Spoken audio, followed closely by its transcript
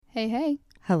Hey, hey,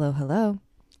 Hello, hello.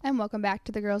 and welcome back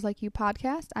to the Girls Like You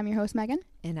podcast. I'm your host, Megan,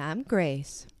 And I'm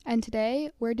Grace. and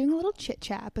today we're doing a little chit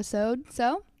chat episode.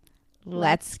 So,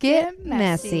 Let's get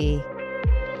messy.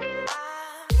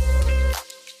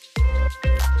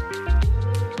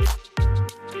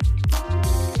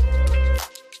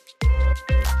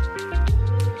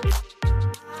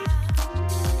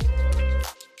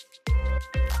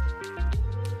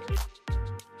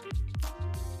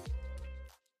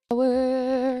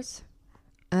 Flowers.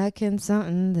 I can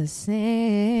something the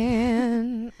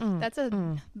sand. that's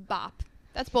a bop.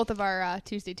 That's both of our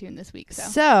Tuesday tune this week.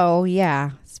 So,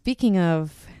 yeah. Speaking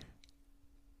of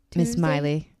Miss Tuesday?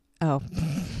 Miley. Oh.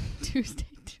 Tuesday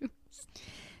tune.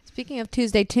 Speaking of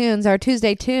Tuesday tunes, our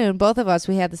Tuesday tune, both of us,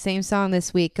 we had the same song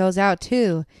this week, goes out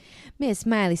to Miss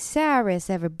Miley Cyrus,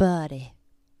 everybody.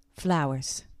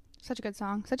 Flowers. Such a good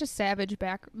song. Such a savage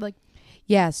back.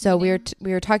 Yeah, so we meaning.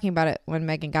 were talking about it when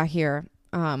Megan got here,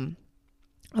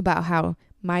 about how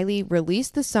Miley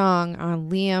released the song on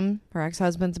Liam, her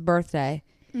ex-husband's birthday,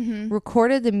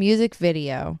 recorded the music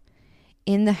video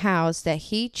in the house that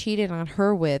he cheated on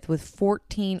her with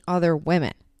 14 other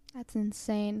women. That's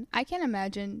insane. I can't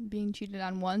imagine being cheated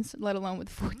on once, let alone with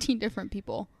 14 different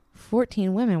people.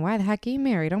 14 women. Why the heck are you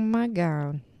married? Oh my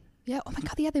God. Yeah. Oh my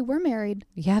God. Yeah, they were married.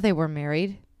 Yeah, they were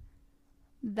married.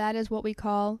 That is what we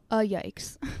call a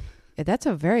yikes. That's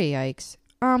a very yikes.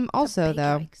 Also, Big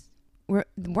though, yikes.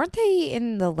 weren't they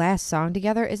in the last song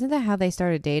together? Isn't that how they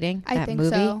started dating? I that think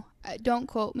movie? so. Don't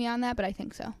quote me on that, but I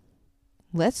think so.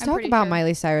 Let's I'm talk pretty about sure.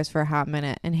 Miley Cyrus for a hot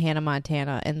minute and Hannah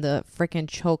Montana and the freaking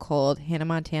chokehold Hannah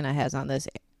Montana has on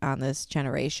this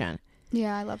generation.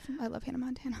 Yeah, I love Hannah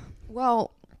Montana.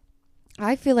 Well,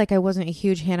 I feel like I wasn't a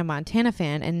huge Hannah Montana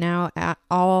fan, and now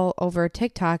all over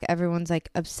TikTok, everyone's like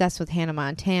obsessed with Hannah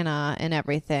Montana and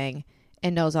everything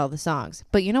and knows all the songs.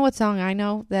 But you know what song I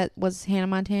know that was Hannah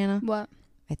Montana? What?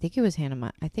 I think it was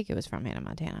I think it was from Hannah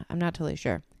Montana. I'm not totally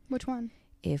sure. Which one?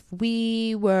 If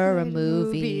we were a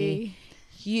movie,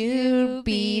 you'd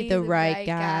be the right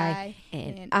guy,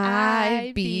 and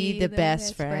I'd be the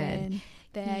best friend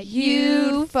that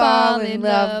you fall in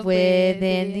love with.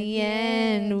 In the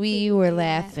end, we were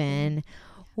laughing,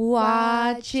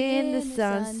 watching the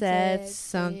sunsets,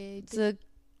 Santa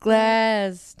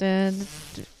Glass, and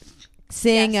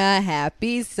sing a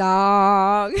happy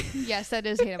song. Yes, that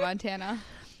is Hannah Montana.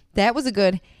 That was a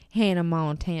good Hannah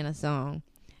Montana song.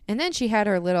 And then she had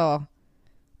her little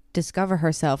discover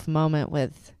herself moment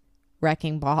with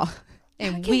Wrecking Ball.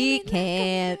 And we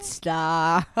can't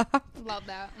stop. Love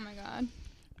that. Oh my God.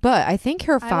 But I think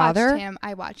her father...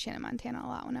 I watched Hannah Montana a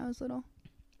lot when I was little.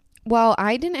 Well,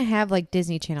 I didn't have like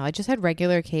Disney Channel. I just had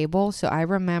regular cable. So I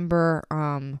remember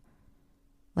I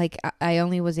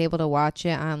only was able to watch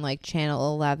it on like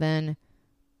Channel 11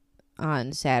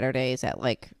 on Saturdays at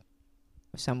like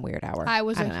some weird hour. I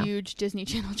was don't a know. huge Disney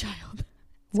Channel child.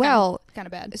 Well, kind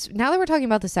of bad. now that we're talking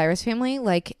about the Cyrus family,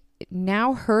 like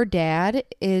now her dad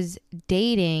is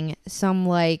dating some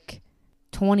like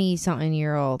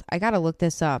 20-something-year-old. I gotta look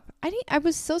this up. I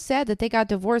was so sad that they got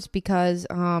divorced because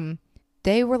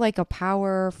they were like a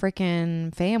power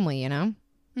freaking family, you know?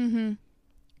 Mm-hmm.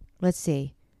 Let's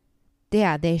see.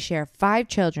 Yeah, they share 5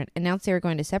 children. Announced they were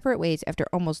going to separate ways after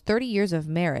almost 30 years of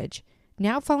marriage.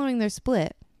 Now following their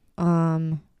split,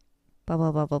 blah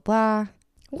blah blah blah blah.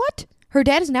 What? Her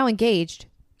dad is now engaged.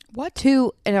 What?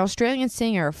 To an Australian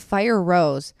singer, Fire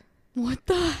Rose. What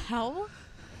the hell?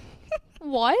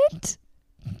 What?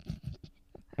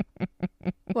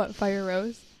 What, Fire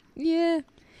Rose? Yeah.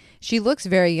 She looks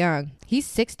very young. He's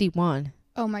 61.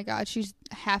 Oh my God, she's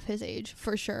half his age,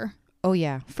 for sure. Oh,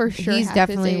 yeah. For sure. He's half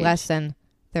definitely his age. less than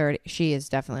 30. She is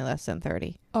definitely less than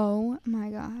 30. Oh my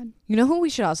God. You know who we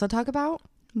should also talk about?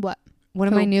 What? One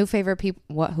of Who? my new favorite people.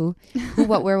 What, who? Who,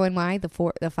 what, where, when, why? The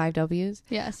 5 W's.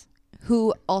 Yes.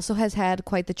 Who also has had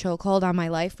quite the chokehold on my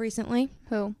life recently.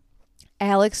 Who?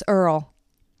 Alex Earl.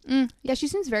 Yeah, she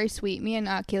seems very sweet. Me and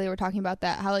Kaylee were talking about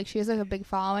that. How like she has like a big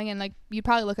following, and like you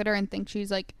probably look at her and think she's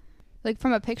like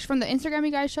from a picture from the Instagram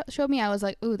you guys showed me. I was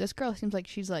like, ooh, this girl seems like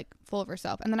she's like full of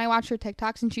herself. And then I watched her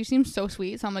TikToks, and she seems so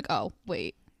sweet. So I'm like, oh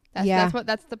wait,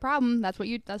 that's the problem. That's what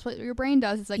your brain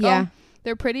does. It's like, Yeah. oh,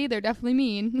 they're pretty, they're definitely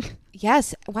mean.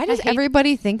 Yes. Why does hate-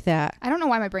 everybody think that? I don't know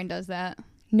why my brain does that.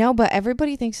 No, but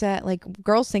everybody thinks that, like,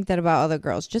 girls think that about other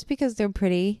girls. Just because they're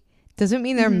pretty doesn't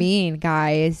mean they're mean,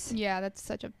 guys. Yeah, that's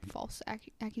such a false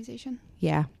accusation.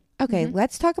 Yeah. Okay,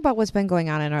 let's talk about what's been going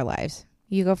on in our lives.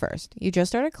 You go first. You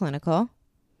just started clinical.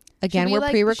 Again, we, we're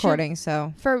like, pre-recording,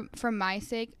 so. For my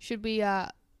sake, should we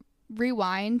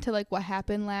rewind to like what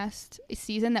happened last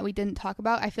season that we didn't talk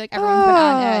about? I feel like everyone's been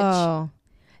on edge.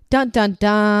 Dun dun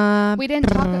dun. We didn't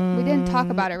talk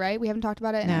about it, right? We haven't talked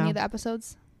about it in any of the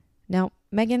episodes. No,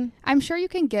 Megan. I'm sure you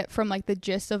can get from like the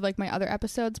gist of like my other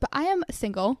episodes, but I am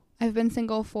single. I've been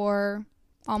single for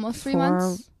almost 3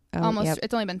 months. Almost. Yep.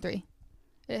 It's only been 3.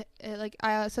 So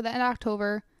that in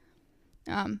October,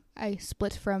 I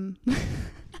split from.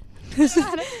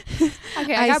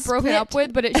 Okay, I got broken up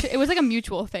with, but it was like a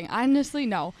mutual thing. Honestly,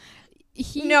 no.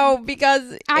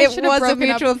 Because it was a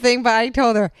mutual thing, but I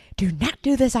told her, do not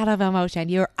do this out of emotion.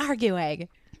 You're arguing.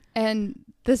 And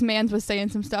this man's was saying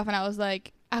some stuff, and I was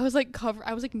like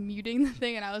muting the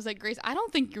thing, and I was like, Grace, I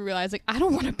don't think you realize, like, I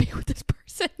don't want to be with this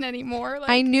person anymore. Like,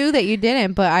 I knew that you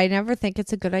didn't, but I never think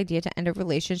it's a good idea to end a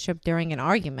relationship during an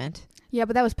argument. Yeah,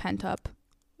 but that was pent up.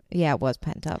 Yeah, it was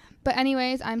pent up. But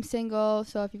anyways, I'm single,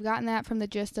 so if you've gotten that from the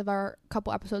gist of our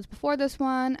couple episodes before this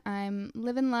one, I'm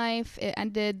living life. It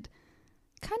ended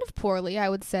kind of poorly, I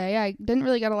would say. I didn't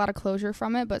really get a lot of closure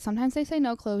from it, but sometimes they say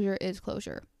no closure is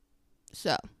closure.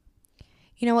 So,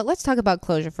 you know what? Let's talk about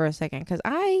closure for a second, because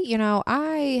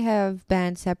I have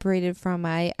been separated from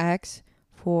my ex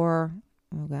for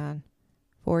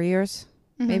 4 years,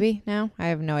 maybe now. I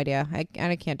have no idea. I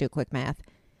can't do quick math.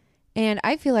 And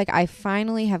I feel like I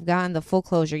finally have gotten the full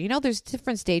closure. You know, there's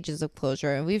different stages of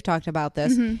closure, and we've talked about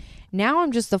this. Now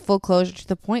I'm just the full closure to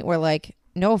the point where, like,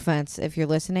 no offense if you're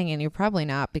listening, and you're probably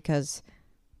not, because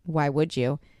why would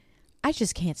you? I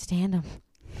just can't stand him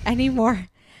anymore.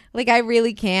 Like, I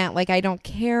really can't. Like, I don't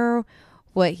care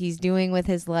what he's doing with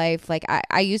his life. Like,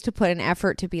 I used to put an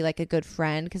effort to be, like, a good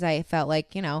friend, because I felt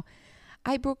like,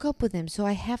 I broke up with him, so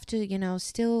I have to,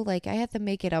 still, like, I have to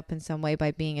make it up in some way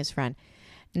by being his friend.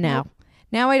 No.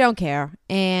 Now I don't care.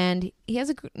 And he has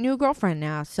a new girlfriend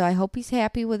now, so I hope he's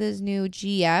happy with his new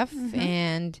GF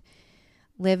and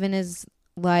living his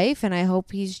life, and I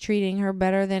hope he's treating her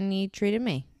better than he treated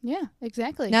me. Yeah,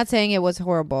 exactly. Not saying it was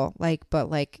horrible, but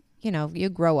you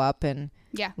grow up and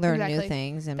learn new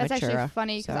things and That's mature. That's actually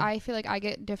funny, because I feel like I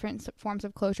get different forms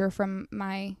of closure from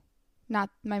not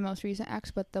my most recent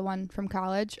ex, but the one from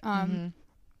college. I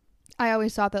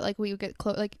always thought that, like, we would get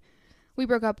close, like, we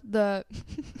broke up that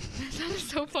is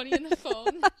so funny in the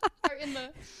phone. Or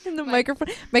in the microphone.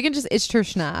 Megan just itched her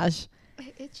schnoz.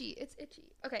 It's itchy.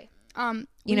 Okay.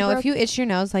 If you itch your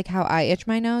nose like how I itch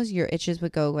my nose, your itches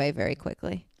would go away very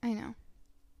quickly. I know.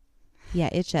 Yeah,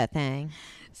 itch that thing.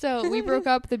 So we broke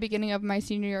up the beginning of my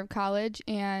senior year of college,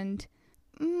 and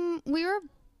we were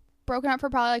broken up for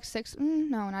probably like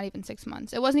not even 6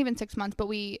 months. It wasn't even 6 months, but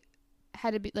we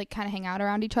had to be like kind of hang out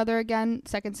around each other again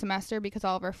second semester, because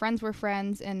all of our friends were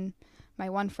friends, and my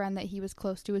one friend that he was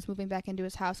close to was moving back into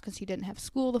his house because he didn't have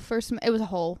school the first it was a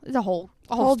whole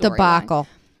debacle.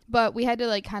 But we had to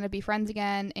like kind of be friends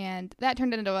again, and that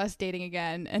turned into us dating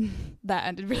again, and that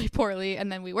ended really poorly.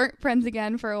 And then we weren't friends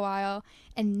again for a while,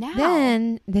 and now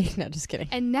no, just kidding.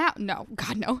 And now, no,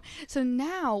 God no. So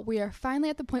now we are finally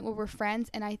at the point where we're friends,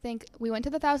 and I think we went to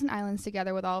the Thousand Islands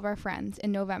together with all of our friends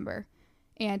in November.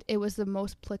 And it was the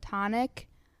most platonic,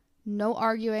 no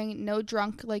arguing, no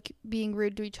drunk, like, being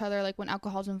rude to each other, like, when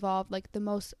alcohol's involved, like, the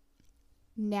most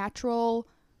natural,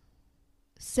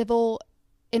 civil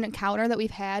encounter that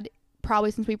we've had probably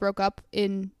since we broke up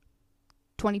in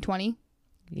 2020.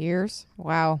 Years?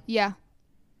 Wow. Yeah.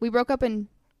 We broke up in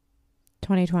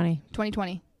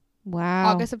 2020. Wow.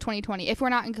 August of 2020. If we're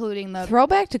not including the...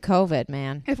 Throwback to COVID,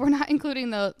 man. If we're not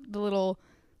including the little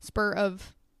spur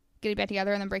of getting back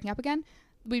together and then breaking up again.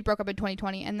 We broke up in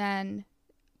 2020, and then,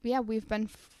 we've been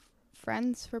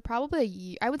friends for probably a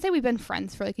year. I would say we've been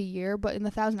friends for like a year, but in the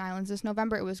Thousand Islands this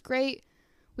November, it was great.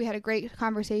 We had a great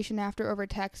conversation after over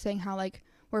text, saying how, like,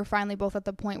 we're finally both at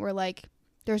the point where, like,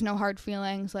 there's no hard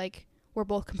feelings, like, we're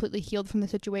both completely healed from the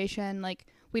situation, like,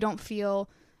 we don't feel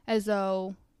as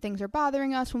though things are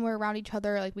bothering us when we're around each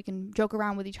other, like, we can joke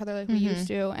around with each other like we used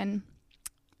to, and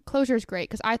closure is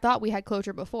great, because I thought we had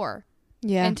closure before.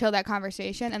 Yeah. Until that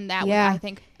conversation, and that was, I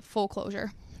think, full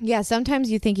closure. Yeah, sometimes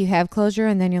you think you have closure,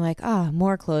 and then you're like,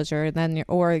 more closure, and then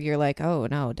you're like, oh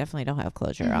no, definitely don't have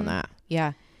closure on that.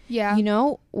 Yeah. Yeah. You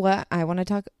know what I want to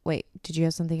talk? Wait, did you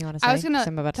have something you want to say? I was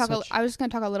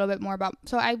gonna talk a little bit more about.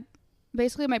 So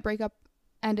basically my breakup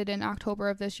ended in October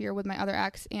of this year with my other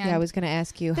ex, and I was gonna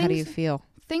ask you, how do you feel?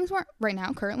 Things weren't right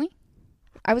now currently.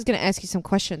 I was gonna ask you some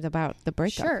questions about the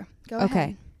breakup. Sure, go ahead.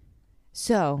 Okay.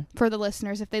 So, for the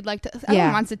listeners, if they'd like to,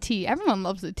 everyone wants a tea. Everyone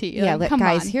loves a tea. Yeah, come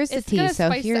guys, on. Here's the tea.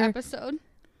 So here, the episode.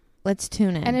 Let's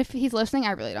tune in. And if he's listening,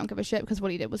 I really don't give a shit, because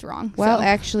what he did was wrong. Well,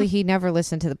 actually, he never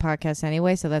listened to the podcast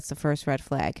anyway, so that's the first red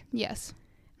flag. Yes.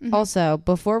 Also,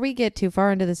 before we get too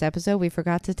far into this episode, we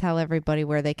forgot to tell everybody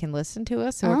where they can listen to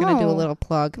us, so we're going to do a little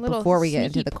plug before we get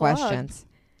into the questions.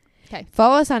 Okay.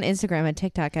 Follow us on Instagram and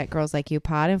TikTok at Girls Like You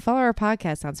Pod, and follow our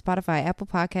podcast on Spotify, Apple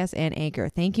Podcasts, and Anchor.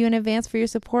 Thank you in advance for your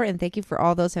support, and thank you for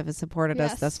all those who have supported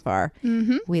us thus far.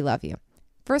 Mm-hmm. We love you.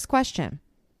 First question.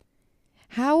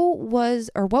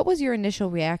 What was your initial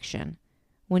reaction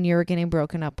when you were getting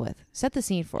broken up with? Set the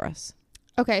scene for us.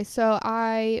 Okay, so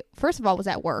I, first of all, was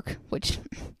at work, which...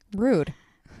 Rude.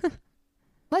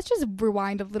 Let's just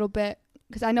rewind a little bit,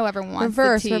 because I know everyone wants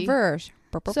the tea. Reverse.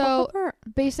 So,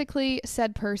 basically,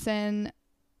 said person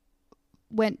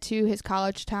went to his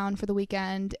college town for the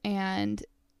weekend and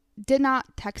did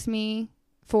not text me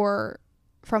from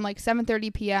like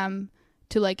 7:30 p.m.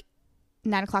 to like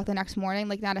 9 o'clock the next morning.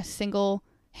 Like, not a single,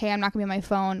 hey, I'm not going to be on my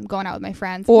phone, I'm going out with my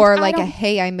friends. Or like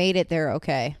hey, I made it there,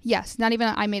 okay. Yes, not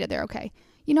even I made it there, okay.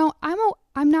 You know,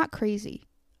 I'm not crazy.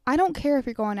 I don't care if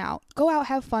you're going out. Go out,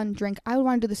 have fun, drink. I would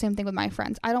want to do the same thing with my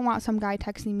friends. I don't want some guy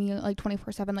texting me like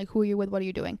 24/7, like, who are you with? What are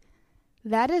you doing?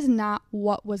 That is not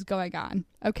what was going on.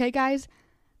 Okay, guys?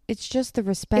 It's just the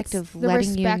respect of the letting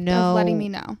respect you know. Of letting me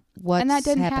know. What's and that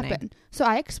didn't happening. happen. So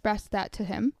I expressed that to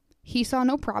him. He saw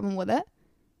no problem with it.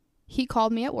 He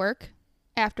called me at work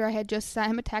after I had just sent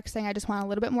him a text saying I just want a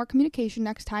little bit more communication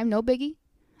next time. No biggie.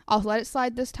 I'll let it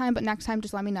slide this time, but next time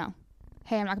just let me know.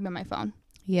 Hey, I'm not going to be on my phone.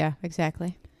 Yeah,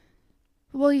 exactly.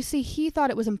 Well, you see, he thought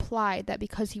it was implied that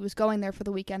because he was going there for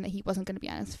the weekend that he wasn't going to be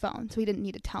on his phone, so he didn't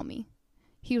need to tell me.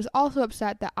 He was also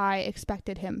upset that I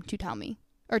expected him to tell me.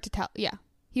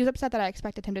 He was upset that I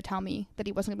expected him to tell me that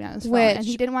he wasn't going to be on his phone, and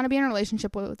he didn't want to be in a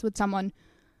relationship with someone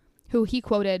who he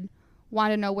quoted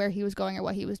wanted to know where he was going or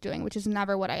what he was doing, which is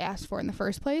never what I asked for in the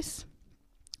first place,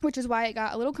 which is why it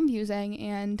got a little confusing,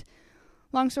 and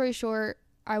long story short,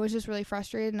 I was just really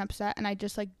frustrated and upset, and I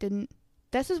just, like, didn't...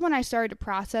 This is when I started to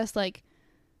process, like,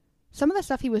 some of the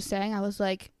stuff he was saying. I was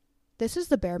like, this is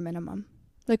the bare minimum.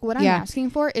 Like, what I'm asking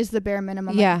for is the bare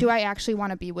minimum. Yeah. Like, do I actually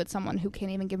want to be with someone who can't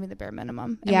even give me the bare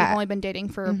minimum? And we've only been dating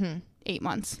for 8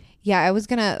 months. Yeah, I was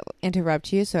going to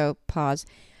interrupt you, so pause.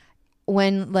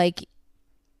 When, like,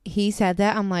 he said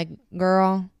that, I'm like,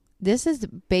 girl, this is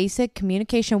basic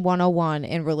communication 101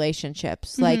 in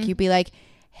relationships. Mm-hmm. Like, you'd be like,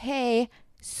 hey,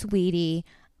 sweetie,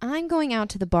 I'm going out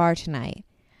to the bar tonight.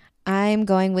 I'm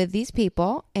going with these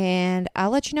people, and I'll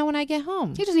let you know when I get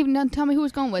home. He doesn't even tell me who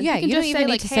he's going with. Yeah, you can you just don't say, even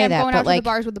like, need to hey, say I'm that, going out to like, the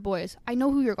bars with the boys. I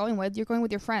know who you're going with. You're going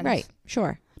with your friends. Right,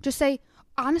 sure. Just say,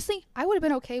 honestly, I would have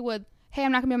been okay with, hey,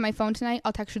 I'm not going to be on my phone tonight.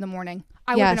 I'll text you in the morning.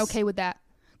 I would have been okay with that.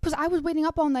 Because I was waiting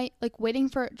up all night, like, waiting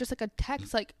for just, like, a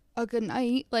text, like, a good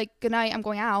night. Like, good night, I'm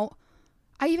going out.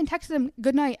 I even texted him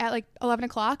good night at, like, 11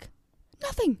 o'clock.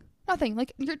 Nothing.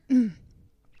 Like, you're...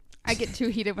 I get too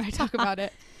heated when I talk about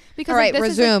it. Because, all right, like,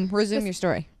 resume your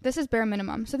story. This is bare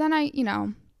minimum. So then I'm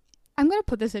going to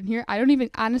put this in here. I don't even,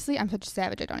 honestly, I'm such a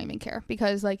savage. I don't even care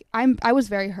because, like, I was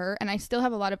very hurt and I still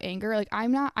have a lot of anger. Like,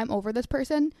 I'm over this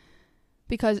person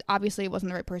because obviously it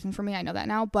wasn't the right person for me. I know that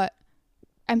now, but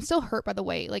I'm still hurt by the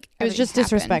way, like, it was just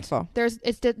disrespectful. There's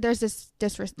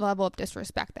this level of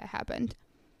disrespect that happened.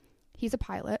 He's a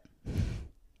pilot.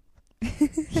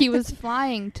 He was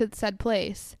flying to said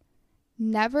place.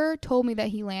 Never told me that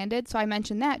he landed, so I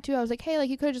mentioned that too. I was like, hey,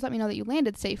 like, you could have just let me know that you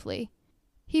landed safely.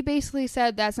 He basically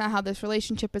said that's not how this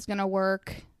relationship is gonna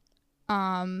work.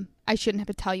 I shouldn't have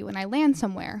to tell you when I land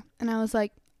somewhere. And I was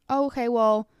like, oh, okay,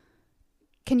 well,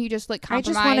 can you just, like, compromise?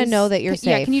 I just want to know that you're safe.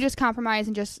 Yeah, can you just compromise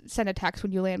and just send a text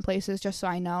when you land places just so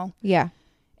I know? Yeah.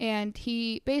 And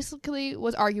he basically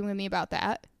was arguing with me about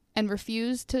that and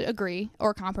refused to agree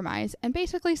or compromise and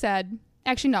basically said...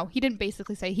 Actually, no, he didn't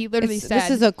basically say. He literally said... This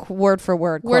is a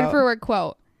word-for-word quote. Word-for-word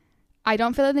quote. I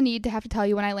don't feel the need to have to tell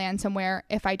you when I land somewhere.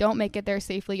 If I don't make it there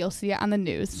safely, you'll see it on the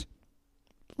news.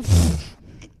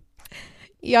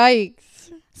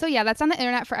 Yikes. So, yeah, that's on the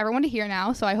internet for everyone to hear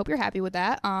now. So I hope you're happy with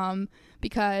that.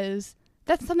 Because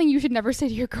that's something you should never say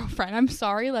to your girlfriend. I'm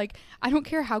sorry. Like, I don't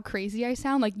care how crazy I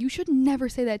sound. Like, you should never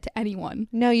say that to anyone.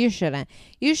 No, you shouldn't.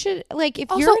 You should, like,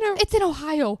 if also, you're in it's in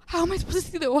Ohio. How am I supposed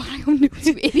to see the Ohio news,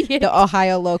 you idiot? The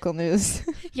Ohio local news.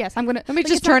 Yes, I'm going to... Let me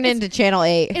just turn into Channel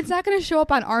 8. It's not going to show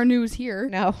up on our news here.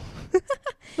 No.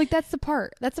 Like, that's the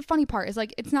part. That's the funny part. Is,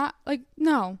 like, it's not, like,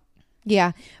 no.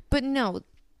 Yeah. But, no,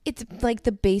 it's, like,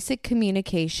 the basic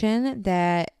communication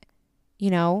that,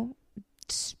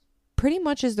 pretty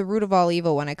much is the root of all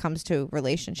evil when it comes to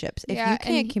relationships. If you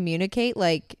can't communicate,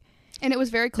 like... And it was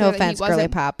very clear no that offense, he wasn't... girly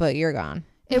pop, but you're gone.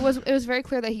 It was very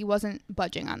clear that he wasn't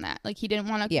budging on that. Like, he didn't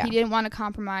want to... Yeah. He didn't want to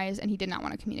compromise, and he did not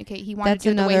want to communicate. He wanted to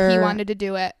do it the way he wanted to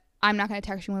do it. I'm not going to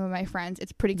text you with my friends.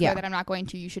 It's pretty clear that I'm not going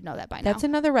to. You should know that by now. That's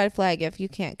another red flag if you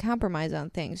can't compromise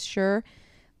on things. Sure,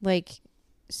 like,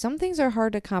 some things are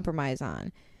hard to compromise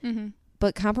on. Mm-hmm.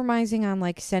 But compromising on,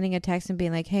 like, sending a text and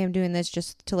being like, hey, I'm doing this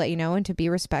just to let you know and to be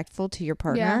respectful to your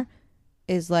partner,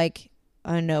 is like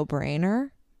a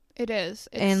no-brainer. It is.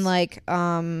 And like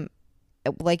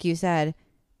you said,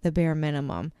 the bare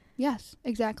minimum. Yes,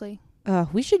 exactly.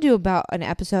 We should do about an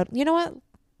episode. You know what?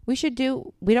 We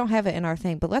don't have it in our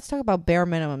thing, but let's talk about bare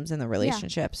minimums in the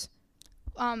relationships.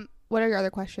 Yeah. What are your other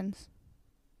questions?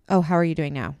 Oh, how are you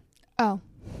doing now? Oh,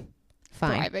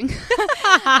 fine. Thriving.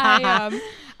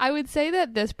 I would say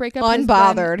that this breakup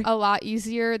unbothered has been a lot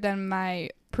easier than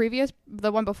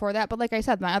the one before that. But like I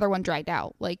said, my other one dragged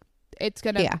out. Like it's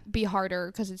gonna be harder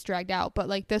because it's dragged out. But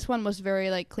like this one was very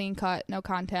like clean cut, no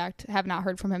contact. Have not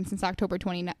heard from him since October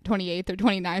 28th or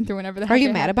 29th or whenever the heck. Are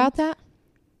you mad about that?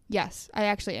 Yes, I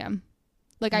actually am.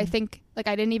 Like I think like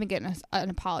I didn't even get an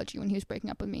apology when he was breaking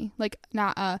up with me. Like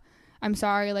not I'm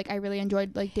sorry. Like I really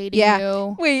enjoyed like dating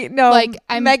you. Wait, no. Like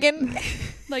I'm Megan.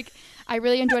 like I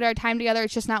really enjoyed our time together.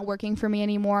 It's just not working for me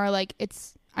anymore. Like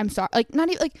I'm sorry. Like not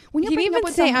even like when you're breaking up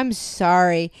with someone, I'm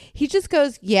sorry. He just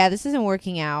goes, yeah, this isn't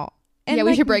working out. And yeah,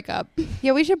 like, we should break up.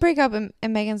 Yeah, we should break up. And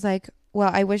Megan's like, well,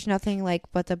 I wish nothing like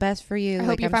but the best for you. I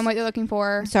hope you find what you're looking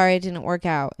for. Sorry, it didn't work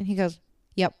out. And he goes,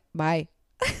 yep, bye.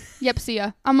 Yep, see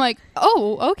ya. I'm like,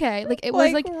 oh, okay. Like it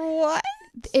was like what?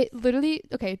 It literally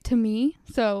to me.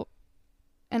 So,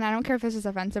 and I don't care if this is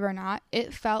offensive or not.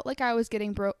 It felt like I was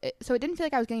getting broke. So it didn't feel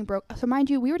like I was getting broke. So mind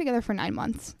you, we were together for 9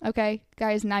 months. Okay,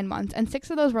 guys, 9 months, and 6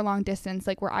 of those were long distance.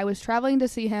 Like where I was traveling to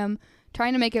see him,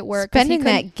 trying to make it work, spending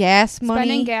that gas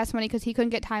money, because he couldn't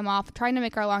get time off, trying to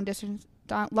make our long distance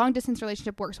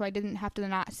relationship work. So I didn't have to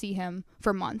not see him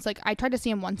for months. Like I tried to see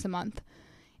him once a month,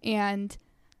 and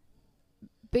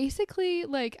basically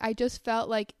like I just felt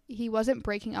like he wasn't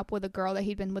breaking up with a girl that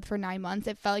he'd been with for 9 months.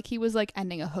 It felt like he was like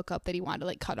ending a hookup that he wanted to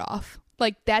like cut off.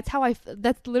 Like that's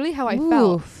literally how I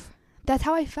felt. That's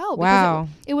how I felt. Wow.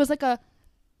 It was like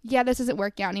this isn't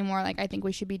working out anymore. Like I think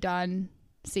we should be done.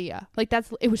 See ya. Like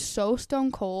it was so stone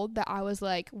cold that I was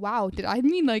like, wow, did I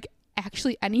mean like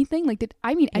actually anything? Like did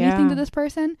I mean anything to this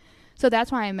person? So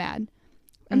that's why I'm mad.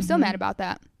 I'm still mad about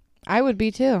that. I would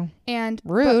be too. And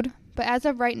rude. But as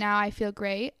of right now, I feel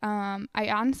great. I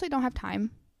honestly don't have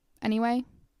time anyway.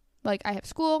 Like, I have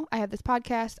school. I have this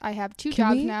podcast. I have 2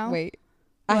 jobs now. Wait.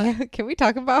 Can we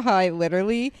talk about how I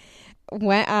literally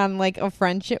went on, like, a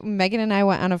friendship? Megan and I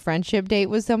went on a friendship date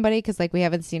with somebody because, like, we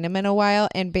haven't seen him in a while.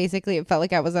 And basically, it felt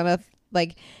like I was on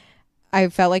I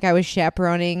felt like I was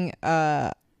chaperoning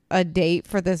a date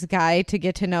for this guy to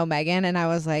get to know Megan. And I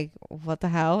was like, what the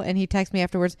hell? And he texted me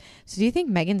afterwards. So do you think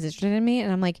Megan's interested in me?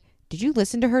 And I'm like, did you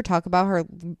listen to her talk about her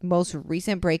most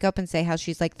recent breakup and say how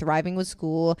she's like thriving with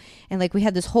school? And like we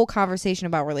had this whole conversation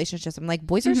about relationships. I'm like,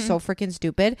 boys are so freaking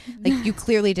stupid. Like you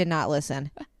clearly did not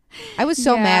listen. I was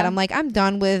so mad. I'm like, I'm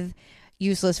done with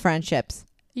useless friendships.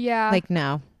 Yeah. Like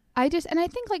no. I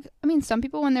think like, I mean, some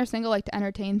people when they're single like to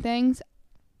entertain things.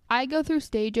 I go through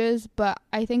stages, but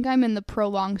I think I'm in the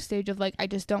prolonged stage of like, I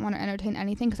just don't want to entertain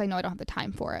anything because I know I don't have the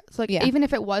time for it. So like even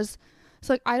if it was...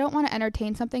 So, like, I don't want to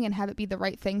entertain something and have it be the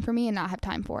right thing for me and not have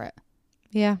time for it.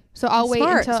 Yeah. So, I'll wait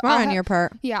until... Smart on your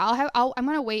part. Yeah, I'm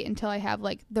going to wait until I have,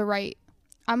 like, I'm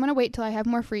going to wait till I have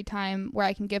more free time where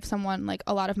I can give someone, like,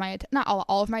 a lot of my... Not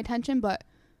all of my attention, but,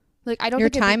 like, I don't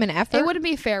think... Your time and effort? It wouldn't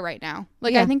be fair right now.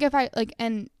 Like, I think if I, like...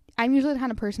 And I'm usually the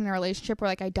kind of person in a relationship where,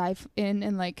 like, I dive in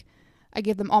and, like... I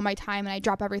give them all my time and I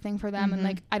drop everything for them. And,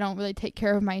 like, I don't really take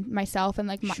care of myself and,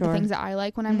 like, the things that I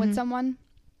like when I'm with someone.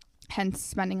 Hence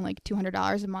spending like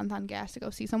 $200 a month on gas to go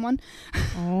see someone.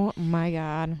 Oh my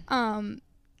god.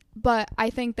 But I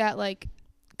think that like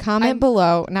comment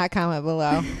below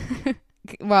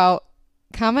well,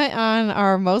 comment on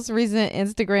our most recent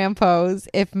Instagram post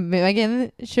if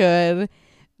Megan should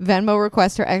Venmo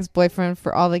request her ex-boyfriend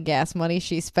for all the gas money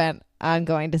she spent on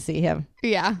going to see him.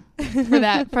 Yeah. for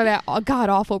that god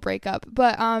awful breakup.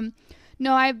 But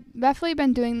no, I've definitely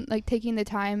been doing like taking the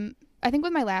time. I think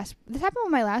this happened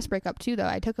with my last breakup too, though.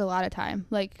 I took a lot of time.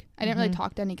 Like, I didn't really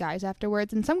talk to any guys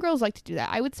afterwards. And some girls like to do that.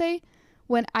 I would say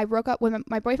when my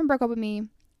boyfriend broke up with me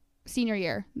senior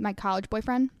year, my college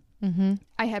boyfriend,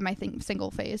 I had my single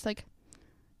phase. Like,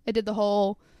 I did the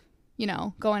whole,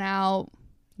 going out,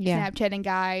 Snapchatting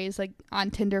guys, like on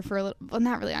Tinder for a little. Well,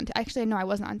 not really on. Actually, no, I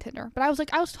wasn't on Tinder, but I was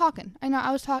like, I was talking. I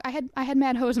had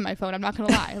mad hoes in my phone. I'm not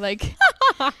gonna lie. Like,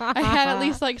 I had at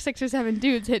least like 6 or 7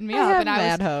 dudes hitting me up, and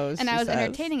I was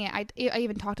entertaining it. I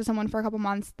even talked to someone for a couple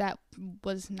months that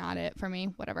was not it for me.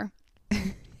 Whatever.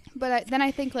 But then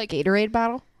I think like Gatorade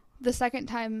bottle. The second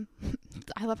time,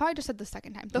 I love how I just said the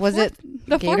second time. Was it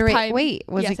the Gatorade? Fourth time? Wait,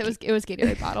 it was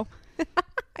Gatorade bottle.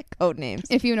 Code names.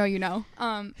 If you know, you know.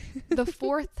 The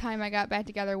 4th time I got back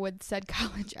together with said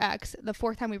college ex, the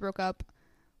 4th time we broke up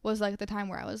was like the time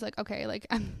where I was like, okay, like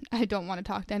I don't want to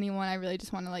talk to anyone. I really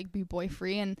just want to like be boy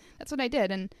free, and that's what I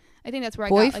did. And I think that's where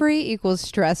boy I got free equals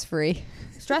stress free.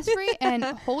 Stress free. And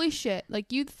holy shit,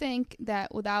 like you'd think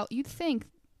that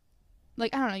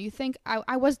like I don't know, you think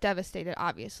I was devastated,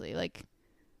 obviously, like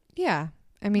Yeah,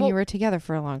 I mean, you were together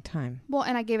for a long time. Well,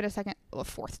 and I gave it a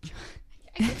fourth.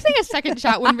 I keep saying a second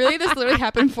shot when really this literally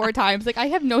happened 4 times. Like I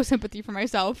have no sympathy for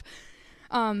myself.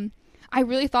 I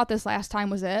really thought this last time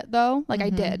was it, though. Like, I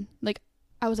did. Like,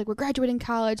 I was like, we're graduating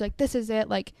college. Like, this is it.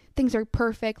 Like, things are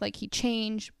perfect. Like, he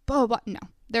changed. Blah, blah, blah. No,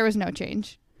 there was no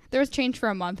change. There was change for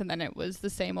a month, and then it was the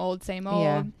same old, same old.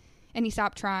 Yeah. And he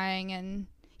stopped trying, and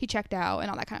he checked out,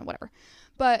 and all that kind of whatever.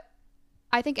 But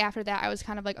I think after that, I was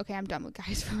kind of like, okay, I'm done with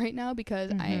guys for right now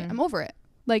because I'm over it.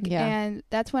 Like, and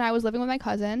that's when I was living with my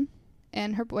cousin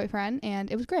and her boyfriend,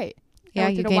 and it was great. Yeah,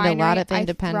 you gained a lot of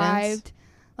independence. I thrived.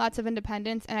 Lots of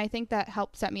independence, and I think that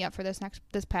helped set me up for this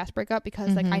past breakup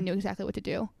because like I knew exactly what to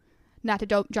do, not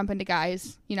to jump into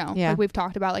guys, you know, like we've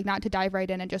talked about, like not to dive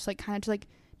right in and just like kind of just like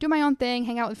do my own thing,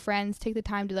 hang out with friends, take the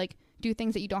time to like do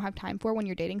things that you don't have time for when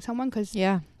you're dating someone, because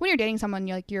when you're dating someone,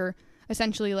 you're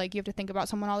essentially like you have to think about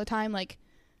someone all the time, like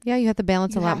you have to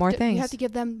balance a lot more things. You have to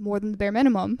give them more than the bare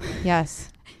minimum.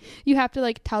 Yes. You have to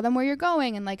like tell them where you're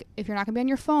going, and like if you're not gonna be on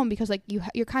your phone, because like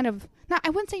you're kind of not, I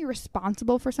wouldn't say you're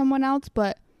responsible for someone else,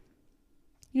 but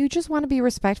you just want to be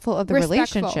respectful of the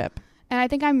relationship. And I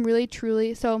think I'm really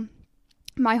truly, so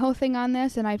my whole thing on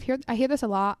this, and I hear this a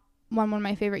lot, one of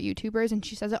my favorite YouTubers, and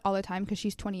she says it all the time because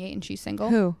she's 28 and she's single.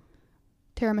 Who?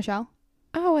 Tara Michelle.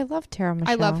 Oh, I love Tara Michelle.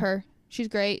 I love her. She's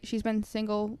great. She's been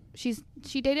single. She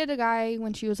dated a guy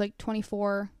when she was like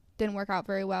 24. Didn't work out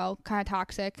very well. Kind of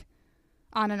toxic.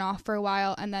 On and off for a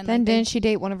while. And then like, didn't she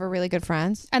date one of her really good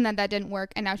friends? And then that didn't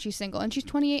work. And now she's single. And she's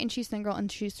 28 and she's single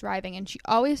and she's thriving. And she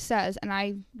always says, and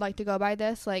I like to go by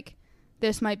this, like,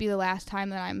 this might be the last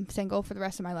time that I'm single for the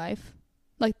rest of my life.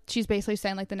 Like, she's basically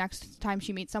saying, like, the next time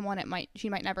she meets someone, she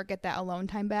might never get that alone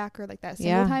time back or, like, that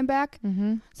single time back.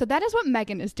 Mm-hmm. So that is what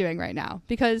Megan is doing right now.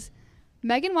 Because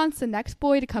Megan wants the next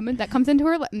boy to come in that comes into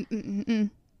her life.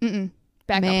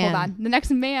 Back up, hold on. The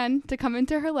next man to come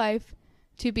into her life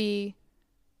to be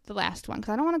the last one.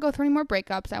 Because I don't want to go through any more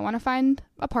breakups. I want to find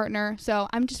a partner. So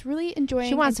I'm just really enjoying.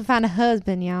 She wants to find a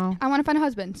husband, y'all. I want to find a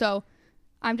husband. So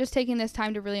I'm just taking this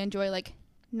time to really enjoy, like,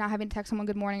 not having to text someone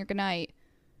good morning or good night.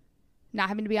 Not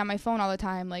having to be on my phone all the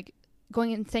time, like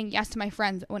going and saying yes to my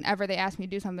friends whenever they ask me to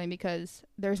do something because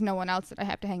there's no one else that I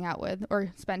have to hang out with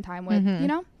or spend time with, you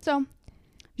know? So,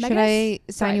 should I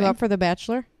sign you up for The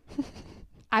Bachelor?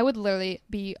 I would literally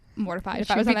be mortified if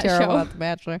I was on that show. About The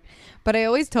Bachelor. But I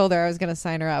always told her I was going to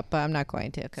sign her up, but I'm not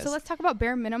going to. So let's talk about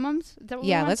bare minimums. Is that what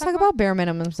let's talk about bare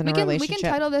minimums in a relationship.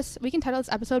 We can title this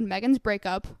episode Megan's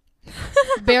Breakup.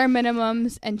 Bare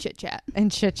minimums and chit chat. Yeah.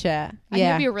 I think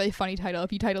it'd be a really funny title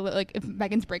if you title it like if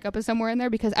Megan's Breakup is somewhere in there,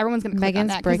 because everyone's gonna click on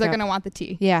that because they're gonna want the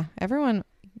tea. Yeah, everyone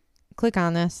click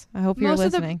on this. I hope you're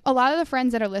listening. A lot of the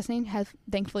friends that are listening have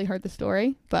thankfully heard the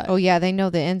story, but they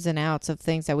know the ins and outs of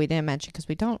things that we didn't mention because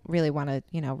we don't really want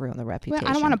to ruin the reputation.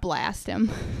 I don't want to blast him.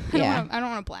 I don't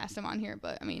want to blast him on here,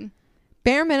 but I mean,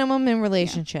 bare minimum in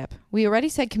relationship. We already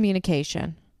said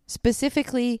communication,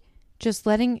 specifically.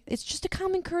 It's just a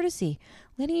common courtesy.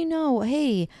 Letting you know,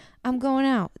 hey, I'm going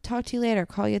out. Talk to you later.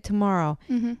 Call you tomorrow.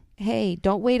 Mm-hmm. Hey,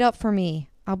 don't wait up for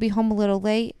me. I'll be home a little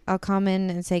late. I'll come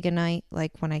in and say goodnight,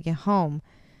 like, when I get home.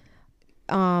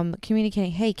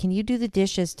 Communicating, hey, can you do the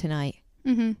dishes tonight?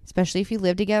 Mm-hmm. Especially if you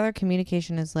live together,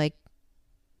 communication is, like,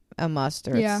 a must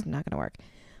or it's not going to work.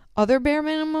 Other bare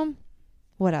minimum?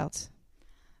 What else?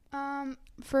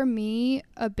 For me,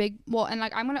 a big, and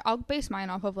like I'll base mine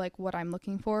off of like what I'm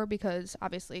looking for, because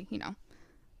obviously,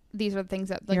 these are the things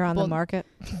that like you're on the market.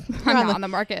 I'm not on the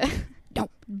market.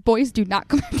 No, boys do not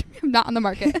come after me. I'm not on the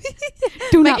market.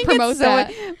 Do not promote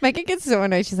that. Megan gets so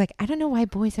annoyed. She's like, I don't know why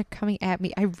boys are coming at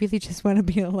me. I really just want to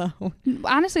be alone.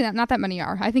 Honestly, not that many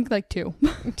are. I think like two.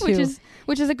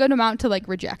 which is a good amount to like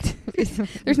reject.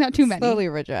 There's not too many. Slowly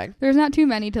reject. There's not too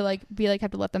many to like be like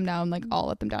have to let them down. Like all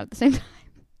let them down at the same time.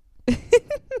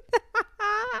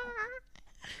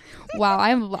 Wow,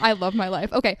 I love my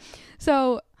life. Okay,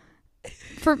 so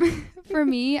for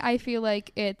me, I feel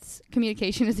like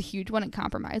communication is a huge one, and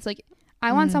compromise. Like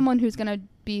I want someone who's gonna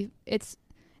be. It's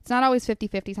not always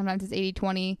 50-50. Sometimes it's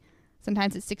 80-20.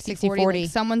 Sometimes it's 60-40. Like,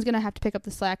 someone's gonna have to pick up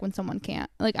the slack when someone can't.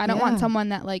 Like I don't want someone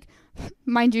that, like,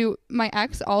 mind you, my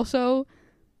ex also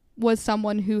was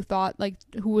someone who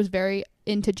was very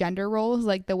into gender roles,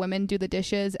 like the women do the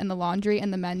dishes and the laundry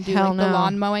and the men do the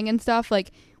lawn mowing and stuff.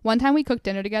 Like one time we cooked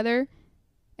dinner together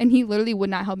and he literally would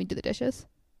not help me do the dishes.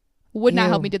 would not Ew.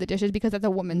 help me do the dishes because that's a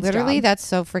woman's Literally, job. that's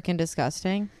so freaking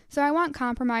disgusting. So I want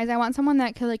compromise. I want someone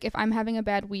that could, like, if I'm having a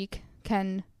bad week,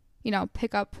 can, you know,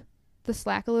 pick up the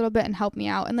slack a little bit and help me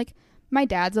out. And, like, my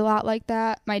dad's a lot like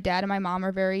that. My dad and my mom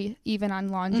are very even on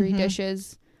laundry,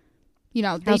 dishes, you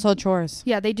know. Household chores.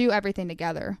 Yeah, they do everything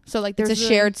together. So, like, there's It's a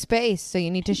shared space, so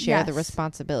you need to share the Yes.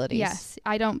 responsibilities. Yes,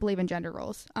 I don't believe in gender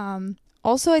roles.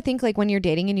 Also, I think, like, when you're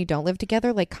dating and you don't live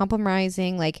together, like,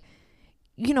 compromising, like,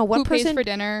 you know, one who person pays for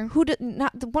dinner?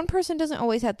 not the one person doesn't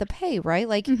always have to pay, right?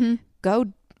 Like,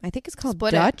 go. I think it's called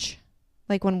Split it. Dutch.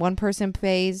 Like when one person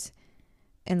pays,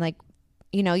 and like,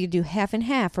 you know, you do half and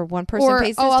half, or one person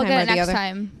pays this I'll time get or it the next other.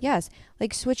 time. Yes,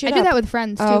 like switch it I up. do that with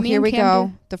friends too. Oh, Me here and we Cam go.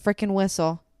 do- The freaking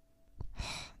whistle.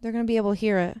 They're gonna be able to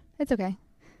hear it. It's okay.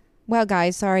 Well,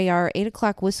 guys, sorry, our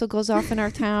 8:00 whistle goes off in our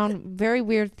town. Very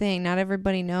weird thing. Not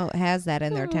everybody has that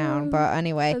in their town. But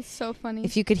anyway, That's so funny.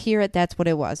 if you could hear it, that's what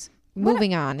it was.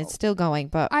 Moving on. It's still going,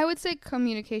 but I would say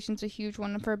communication's a huge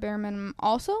one for a bare minimum.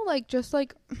 Also, like, just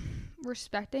like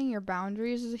respecting your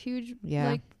boundaries is a huge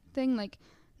like thing. Like,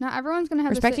 not everyone's gonna have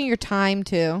respecting your time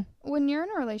too. when you're in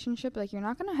a relationship. Like, you're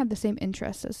not gonna have the same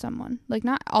interests as someone. Like,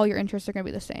 not all your interests are gonna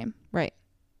be the same. Right.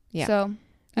 Yeah. So,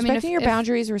 Respecting your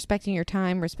boundaries, respecting your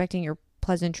time, respecting your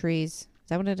pleasantries. Is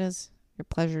that what it is? Your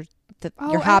pleasure,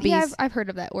 your hobbies. Yeah, I've heard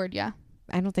of that word. Yeah.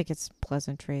 I don't think it's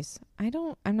pleasantries.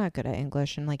 I'm not good at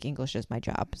English, and like English is my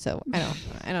job, so I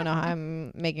don't know how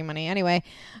I'm making money. Anyway,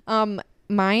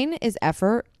 mine is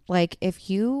effort. Like, if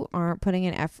you aren't putting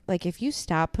in effort, like if you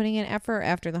stop putting in effort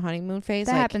after the honeymoon phase,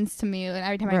 That like, happens to me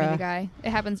every time I meet a guy.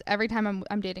 It happens every time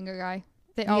I'm dating a guy.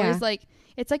 They always like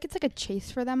it's like a chase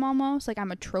for them almost. Like,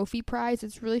 I'm a trophy prize.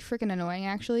 It's really freaking annoying,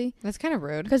 actually. That's kind of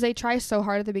rude. Because they try so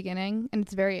hard at the beginning, and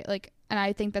it's very like, and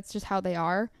I think that's just how they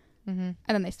are. And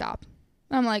then they stop.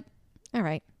 And I'm like, all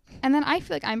right. And then I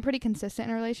feel like I'm pretty consistent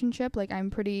in a relationship. Like, I'm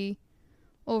pretty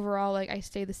overall, like, I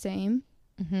stay the same.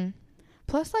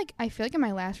 Plus, like, I feel like in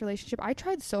my last relationship, I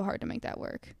tried so hard to make that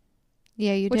work.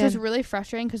 Yeah, you did. Which was really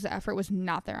frustrating because the effort was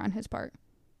not there on his part.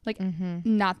 Like,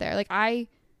 not there. Like, I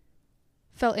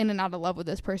fell in and out of love with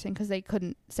this person because they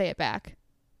couldn't say it back.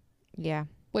 Yeah.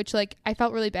 Which, like, I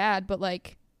felt really bad, but,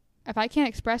 like, if I can't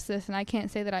express this and I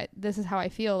can't say that this is how I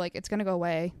feel, like, it's gonna go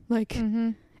away. Like,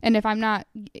 and if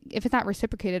it's not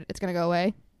reciprocated, it's gonna go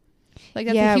away. Like,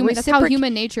 that's how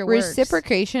human nature works.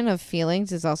 Reciprocation of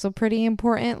feelings is also pretty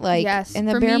important. Like, yes, in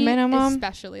the for bare me, minimum,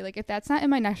 especially, like, if that's not in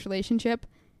my next relationship,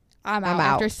 I'm out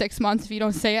out after 6 months. If you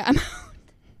don't say it, I'm out.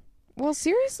 Well,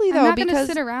 seriously though, I'm not because gonna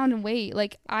sit around and wait.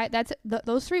 Like,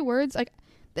 those 3 words, like,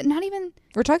 not even.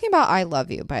 We're talking about "I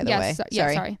love you," by the way.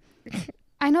 Sorry.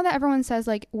 I know that everyone says,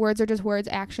 like, words are just words,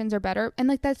 actions are better, and,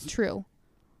 like, that's true.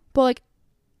 But, like,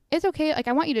 it's okay. Like,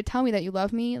 I want you to tell me that you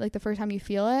love me, like, the first time you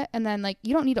feel it, and then, like,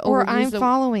 you don't need to overuse or I'm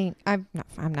following. I'm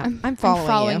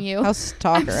following you. How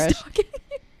stalkerish.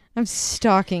 I'm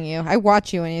stalking you. I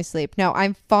watch you when you sleep. No,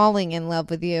 I'm falling in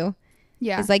love with you.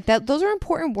 Yeah. It's like that. Those are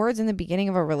important words in the beginning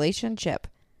of a relationship.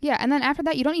 Yeah, and then after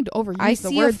that, you don't need to overuse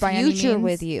the words by any means. I see a future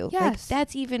with you. Yes. Like,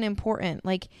 that's even important.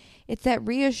 Like, it's that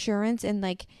reassurance and,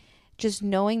 like, just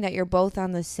knowing that you're both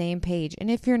on the same page.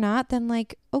 And if you're not, then,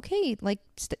 like, okay, like,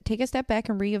 take a step back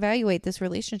and reevaluate this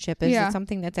relationship. Is it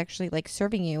something that's actually, like,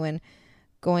 serving you and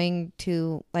going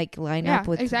to, like, line up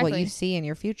with what you see in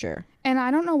your future? And I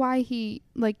don't know why he,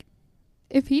 like,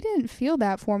 if he didn't feel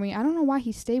that for me, I don't know why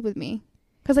he stayed with me.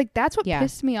 Because, like, that's what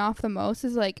pissed me off the most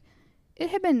is, like, it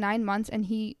had been 9 months and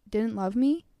he didn't love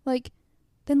me. Like,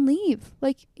 then leave.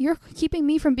 Like, you're keeping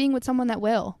me from being with someone that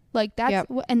will. Like, that's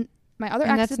what, and my other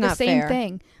ex did the same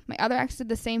thing. My other ex did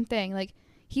the same thing. Like,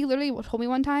 he literally told me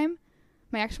one time,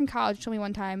 my ex from college told me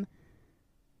one time,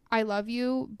 I love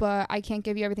you, but I can't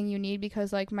give you everything you need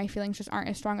because, like, my feelings just aren't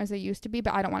as strong as they used to be,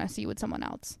 but I don't want to see you with someone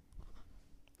else.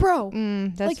 Bro,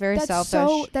 that's like, very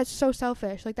selfish. That's so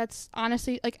selfish. Like, that's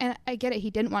honestly, like, and I get it.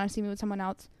 He didn't want to see me with someone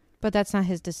else. But that's not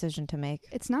his decision to make.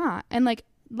 It's not. And, like,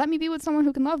 let me be with someone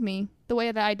who can love me the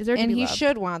way that I deserve to be loved. And he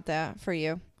should want that for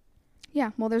you.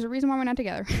 Yeah. Well, there's a reason why we're not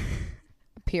together.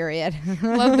 Period.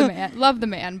 Love the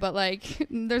man, but, like,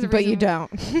 there's a reason. But you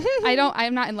don't.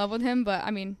 I'm not in love with him, but I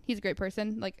mean, he's a great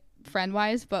person, like, friend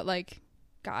wise, but, like,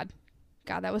 God,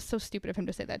 that was so stupid of him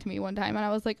to say that to me one time. And I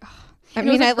was like, oh. I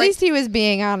mean, at least he was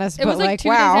being honest. It was like 2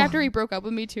 days wow. after he broke up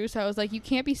with me too. So I was like, you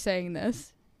can't be saying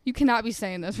this. You cannot be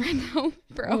saying this right now,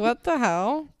 bro. What the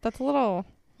hell? That's a little.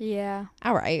 Yeah.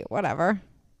 All right. Whatever.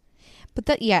 But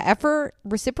effort,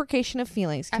 reciprocation of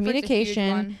feelings,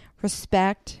 communication,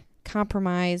 respect,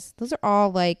 compromise. Those are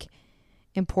all, like,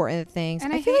 important things.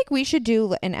 And I feel like we should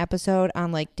do an episode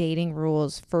on, like, dating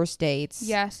rules, first dates.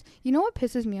 Yes. You know what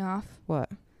pisses me off? What?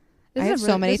 I have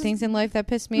so many things in life that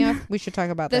piss me off. We should talk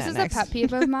about this that is next. a pet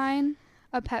peeve of mine.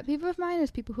 A pet peeve of mine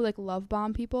is people who like love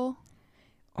bomb people.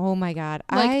 Oh my God.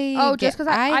 Like, just because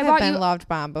I have bought been you, loved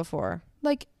bombed before.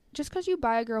 like, just because you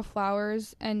buy a girl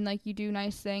flowers and like you do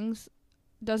nice things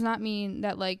does not mean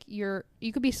that like you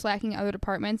could be slacking in other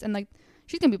departments and like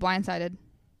she's gonna be blindsided.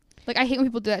 Like, I hate when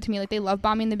people do that to me. Like, they love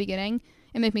bomb me in the beginning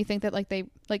and make me think that like they,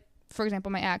 like, for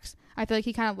example, my ex, I feel like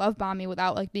he kind of love bombed me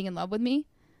without like being in love with me.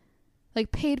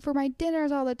 Like, paid for my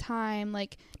dinners all the time,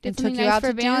 like did something nice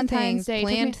for Valentine's Day,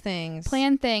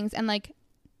 planned things, and like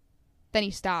then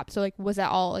he stopped. So like, was that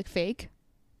all like fake?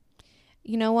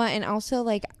 You know what? And also,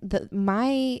 like,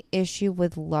 my issue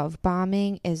with love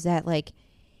bombing is that, like,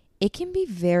 it can be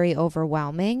very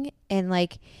overwhelming. And,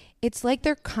 like, it's like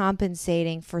they're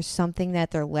compensating for something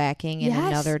that they're lacking in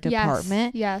another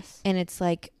department. Yes. And it's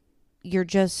like, you're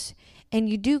just, and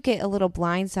you do get a little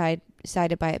blindsided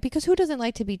by it. Because who doesn't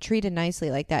like to be treated nicely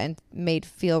like that and made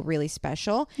feel really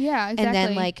special? Yeah, exactly. And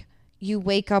then, like, you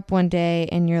wake up one day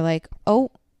and you're like, oh,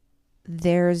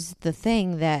 there's the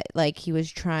thing that like he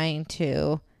was trying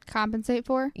to compensate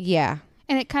for. Yeah.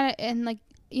 And it kind of, and like,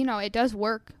 you know, it does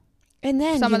work. And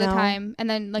then some of the time, and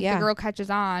then like the girl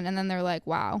catches on, and then they're like,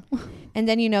 wow. And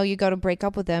then, you know, you go to break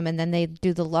up with them, and then they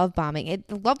do the love bombing.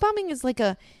 Love bombing is like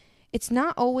it's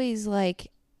not always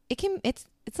like, it's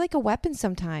like a weapon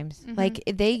sometimes. Mm-hmm. Like,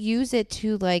 they use it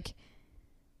to like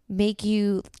make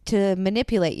you, to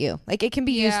manipulate you. Like, it can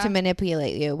be used to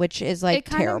manipulate you, which is like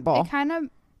terrible. It kind of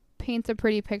paints a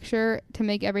pretty picture to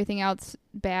make everything else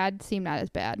bad seem not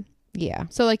as bad. Yeah.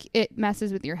 So like, it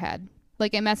messes with your head.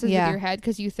 Like, it messes with your head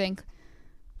because you think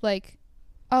like,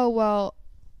 oh well,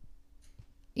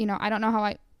 you know, I don't know how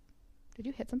did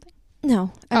you hit something?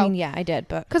 No. I mean, yeah, I did,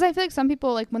 but because I feel like some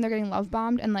people, like, when they're getting love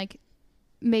bombed and like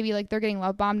maybe like they're getting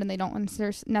love bombed and they don't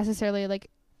necessarily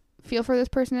like feel for this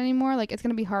person anymore, like it's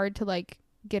gonna be hard to like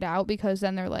get out, because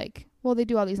then they're like, well, they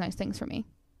do all these nice things for me.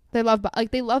 They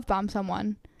love bomb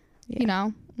someone. Yeah. You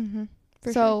know? Mm-hmm.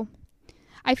 So sure.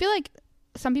 I feel like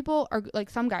some people are like,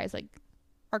 some guys like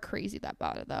are crazy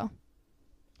about it though.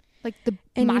 Like the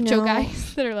macho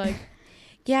guys that are like,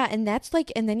 yeah. And that's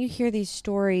like, and then you hear these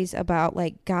stories about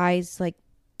like guys like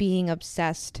being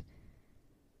obsessed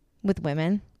with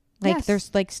women. Like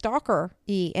there's like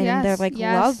stalker-y, and they're like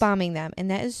love bombing them.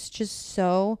 And that is just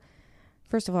so,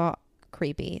 first of all,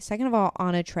 creepy. Second of all,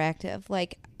 unattractive.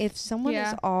 Like, if someone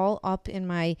is all up in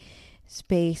my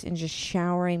space and just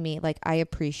showering me, like, I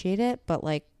appreciate it, but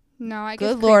like, no, I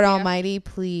good Lord Almighty,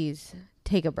 please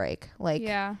take a break. Like,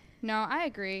 yeah, no, I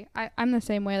agree. I'm the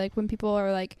same way. Like, when people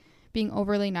are like being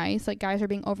overly nice, like guys are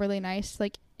being overly nice,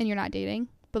 like, and you're not dating,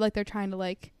 but like they're trying to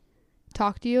like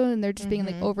talk to you and they're just being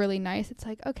like overly nice. It's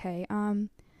like, okay,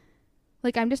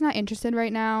 like, I'm just not interested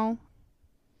right now.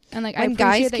 And like, when I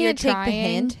guys appreciate that you're can't take trying. the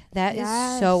hint, that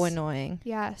is so annoying.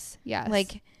 Yes.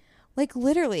 Like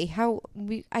literally how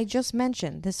I just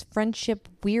mentioned this friendship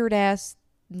weird ass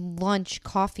lunch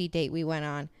coffee date we went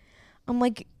on. I'm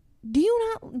like,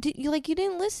 you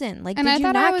didn't listen. Like, and did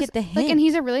you not get the hint? Like, and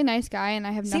he's a really nice guy, and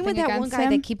I have nothing against him. Same with that one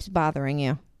guy that keeps bothering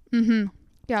you. Mm-hmm.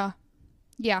 Yeah.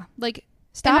 Yeah. Like,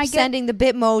 stop sending the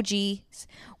bitmojis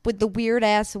with the weird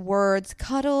ass words.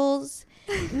 Cuddles.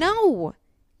 No.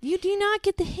 You do not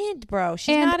get the hint, bro.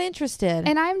 She's not interested.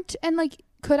 And like,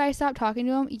 could I stop talking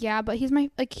to him? Yeah, but he's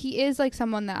he is like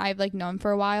someone that I've like known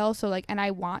for a while. So like, and I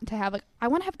want to have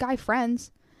guy friends.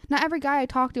 Not every guy I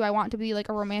talk to, I want to be like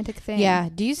a romantic thing. Yeah.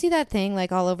 Do you see that thing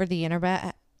like all over the internet?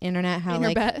 How in like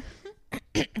your bed.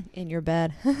 In your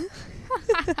bed.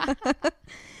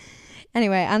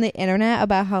 Anyway, on the internet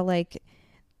about how like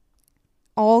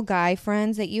all guy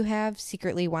friends that you have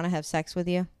secretly want to have sex with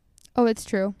you. Oh, it's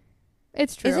true.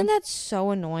 It's true. Isn't that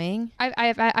so annoying?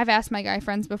 I've asked my guy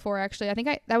friends before, actually. I think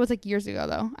that was like years ago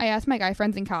though. I asked my guy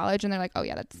friends in college, and they're like, "Oh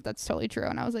yeah, that's totally true."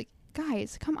 And I was like,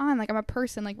 "Guys, come on! Like, I'm a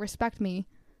person. Like, respect me."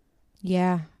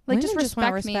 Yeah, like, just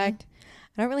respect me. I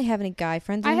don't really have any guy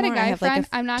friends anymore. I had a guy friend. Like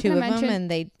I'm not going to mention. Them,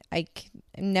 and I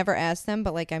never asked them,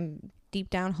 but like I'm deep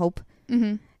down hope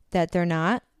that they're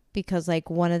not, because like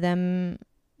one of them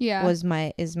is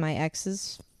my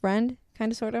ex's friend,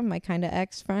 kind of sort of my kind of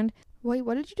ex friend. Wait,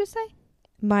 what did you just say?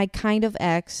 My kind of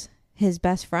ex, his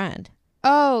best friend.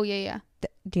 Oh, yeah.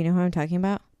 Do you know who I'm talking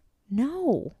about?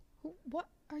 No. What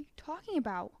are you talking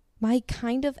about? My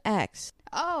kind of ex.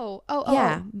 Oh.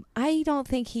 Yeah, I don't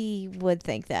think he would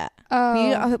think that.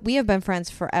 Oh. We have been friends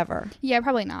forever. Yeah,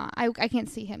 probably not. I can't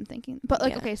see him thinking. But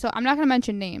like, okay, so I'm not going to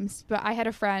mention names, but I had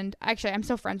a friend. Actually, I'm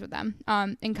still friends with them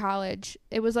in college.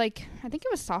 It was like, I think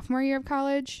it was sophomore year of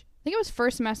college. I think it was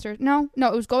first semester. No,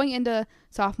 it was going into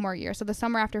sophomore year. So the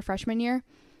summer after freshman year,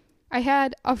 I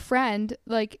had a friend,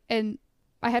 like, and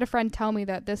I had a friend tell me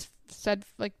that this said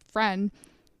like friend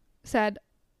said,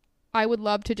 I would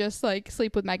love to just like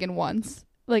sleep with Megan once.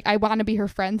 Like I want to be her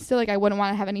friend still. Like I wouldn't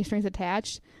want to have any strings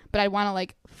attached, but I want to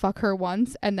like fuck her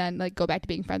once and then like go back to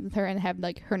being friends with her and have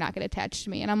like her not get attached to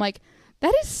me. And I'm like,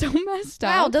 that is so messed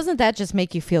up. Wow, doesn't that just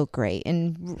make you feel great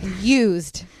and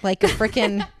used like a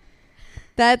freaking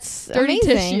that's dirty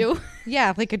amazing. tissue.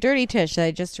 Yeah, like a dirty tissue that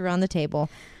I just threw on the table.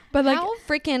 But like, how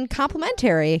freaking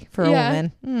complimentary for a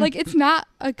woman. Like it's not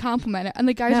a compliment. And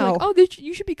the guys are like, oh,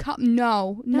 you should be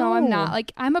no, I'm not.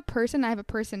 Like I'm a person. I have a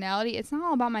personality. It's not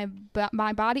all about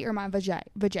my body or my vajay.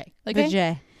 Like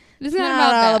vajay. It's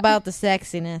not all about the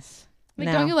sexiness.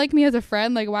 Like, don't you like me as a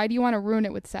friend? Like, why do you want to ruin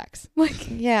it with sex? Like,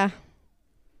 yeah.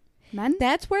 Men?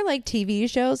 That's where like TV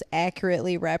shows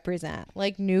accurately represent.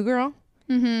 Like New Girl.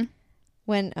 Mm-hmm.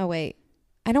 When I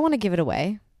don't want to give it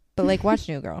away, but like watch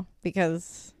New Girl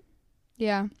because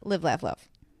live, laugh, love.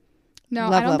 No,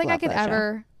 I don't think I could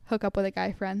ever hook up with a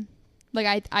guy friend. Like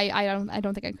I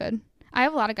don't think I could. I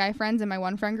have a lot of guy friends in my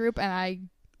one friend group, and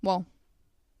one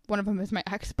of them is my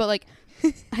ex, but like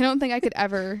I don't think I could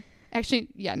ever. Actually,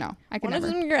 no, I could never. One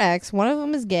of them is your ex. One of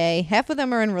them is gay. Half of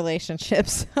them are in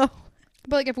relationships. So.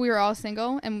 But like if we were all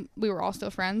single and we were all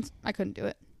still friends, I couldn't do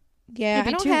it. Yeah,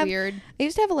 it'd be too weird. I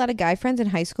used to have a lot of guy friends in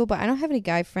high school, but I don't have any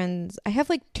guy friends. I have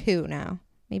like 2 now,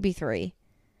 maybe 3.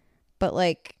 But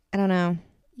like, I don't know.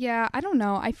 Yeah, I don't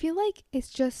know. I feel like it's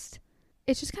just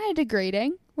kind of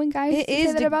degrading when guys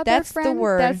say that about their friend.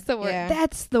 That's the word. Yeah.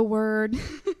 That's the word.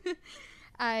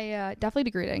 I definitely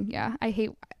degrading. Yeah, I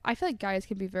feel like guys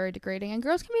can be very degrading, and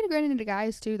girls can be degrading to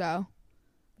guys too, though.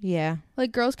 Yeah,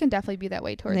 like girls can definitely be that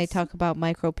way towards. And they talk about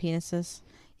micro penises.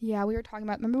 Yeah,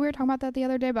 remember we were talking about that the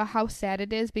other day about how sad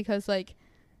it is because like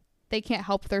they can't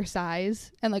help their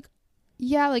size, and like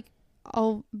like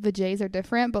all vajays are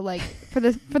different, but like for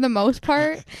the most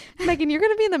part. Megan, you're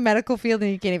gonna be in the medical field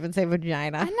and you can't even say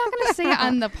vagina. I'm not gonna say it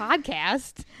on the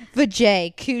podcast.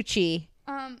 Vajay, coochie.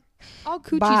 All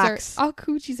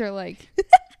coochies are like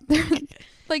they're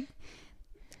like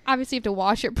obviously you have to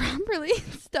wash it properly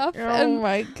and stuff. Oh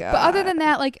my god. But other than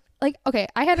that, like okay,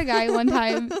 I had a guy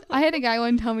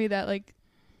one tell me that like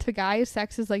to guys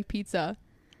sex is like pizza.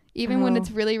 Even when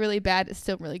it's really, really bad, it's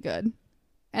still really good.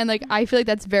 And like I feel like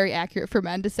that's very accurate for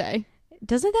men to say.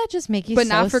 Doesn't that just make you but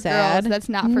so not for sad? Girls. That's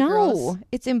not for girls. No,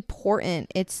 it's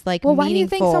important. It's like well, meaningful. Why do you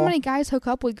think so many guys hook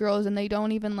up with girls and they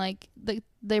don't even like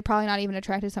they're probably not even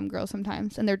attracted to some girls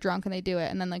sometimes and they're drunk and they do it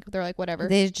and then like they're like whatever.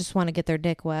 They just want to get their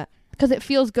dick wet. Because it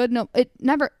feels good. No, it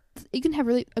never. You can have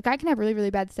a guy can have really, really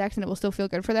bad sex and it will still feel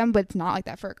good for them, but it's not like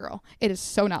that for a girl. It is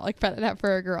so not like that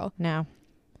for a girl. No,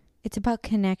 it's about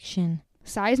connection.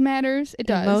 Size matters. It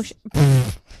does. Emotion.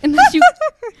 Unless you.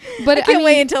 But I can't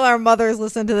wait until our mothers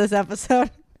listen to this episode.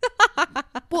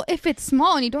 Well, if it's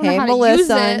small and you don't know how Melissa to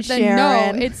use and it, then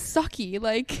Sharon. no, it's sucky.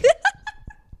 Like,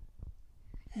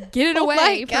 get it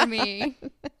away from me.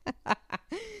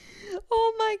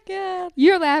 Oh my god.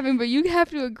 You're laughing, but you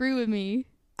have to agree with me.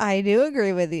 I do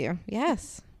agree with you.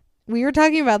 Yes. We were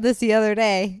talking about this the other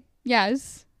day.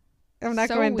 Yes. I'm not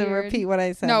going to repeat what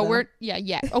I said. No, though.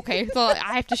 Okay, so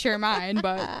I have to share mine,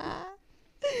 but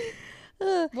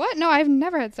what? No, I've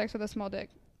never had sex with a small dick.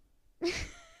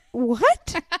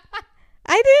 What?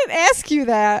 I didn't ask you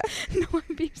that. No,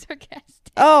 I'm being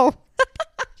sarcastic. Oh.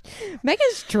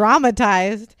 Megan's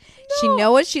traumatized. No. She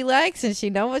know what she likes and she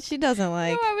know what she doesn't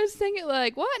like. No, I was thinking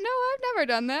like, what? No, I've never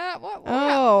done that. What?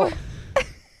 Oh.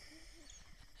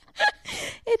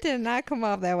 It did not come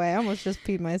off that way. I almost just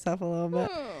peed myself a little bit.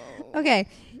 Oh. Okay.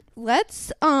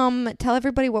 Let's tell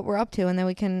everybody what we're up to and then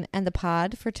we can end the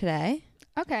pod for today.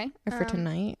 Okay. Or for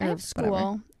tonight. I or have school.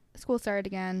 Whatever. School started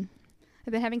again.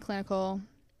 I've been having clinical.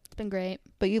 It's been great.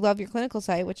 But you love your clinical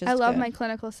site, which is I love good. my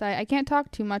clinical site. I can't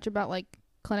talk too much about like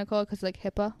clinical because like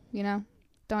HIPAA, you know?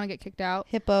 Don't want to get kicked out.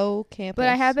 Hippocampus. But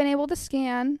I have been able to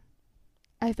scan.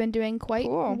 I've been doing quite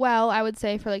well, I would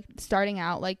say, for like starting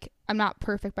out. Like I'm not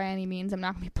perfect by any means. I'm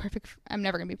not gonna be perfect. I'm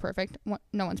never gonna be perfect.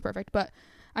 No one's perfect, but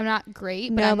I'm not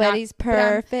great. But nobody's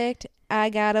perfect. I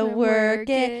gotta work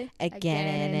it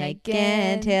again and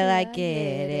again till I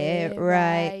get it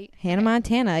right. Hannah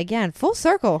Montana again, full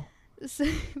circle.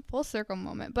 Full circle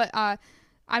moment. But I'm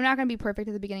not gonna be perfect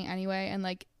at the beginning anyway. And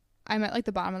like I'm at like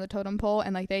the bottom of the totem pole,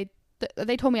 and like they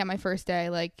told me on my first day,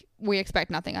 like, we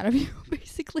expect nothing out of you,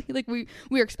 basically. Like,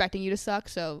 we're expecting you to suck,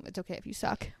 so it's okay if you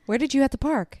suck. Where did you have to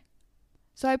park?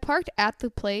 So I parked at the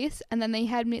place, and then they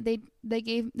had me,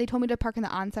 they told me to park in the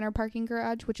on-center parking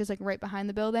garage, which is, like, right behind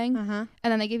the building. Uh-huh.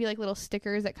 And then they give you, like, little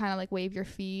stickers that kind of, like, waive your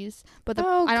fees. But I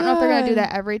don't know if they're going to do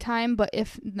that every time, but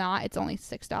if not, it's only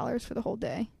 $6 for the whole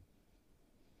day.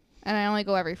 And I only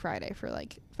go every Friday for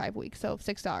like 5 weeks. So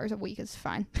 $6 a week is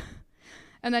fine.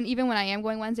 And then even when I am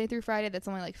going Wednesday through Friday, that's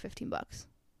only like $15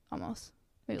 almost.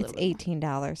 Maybe It's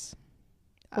 $18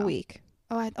 a week.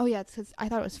 Oh yeah, it's 'cause I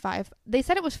thought it was 5. They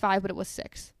said it was 5, but it was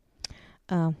 6.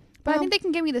 Oh. But I think they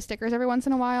can give me the stickers every once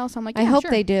in a while. So I'm like, I hope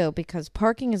they do, because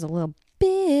parking is a little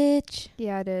bitch.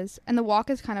 Yeah, it is. And the walk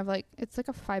is kind of like, it's like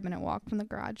a 5-minute walk from the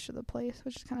garage to the place,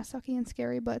 which is kind of sucky and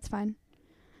scary, but it's fine.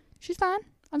 She's fine.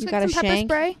 I'm just going to some pepper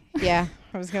spray. Yeah,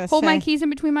 I was going to say. Hold my keys in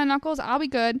between my knuckles. I'll be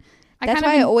good. That's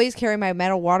why I always carry my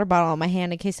metal water bottle in my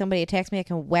hand in case somebody attacks me. I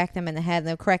can whack them in the head and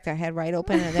they'll crack their head right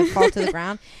open and then fall to the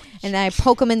ground. And then I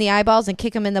poke them in the eyeballs and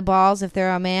kick them in the balls if they're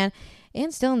a man,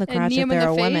 and still in the crotch if they're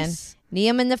a woman. Knee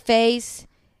them in the face,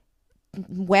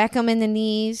 whack them in the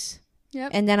knees,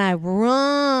 and then I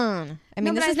run. I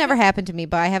mean, this has never happened to me,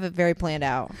 but I have it very planned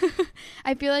out.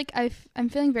 I feel like I'm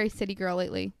feeling very city girl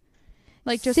lately.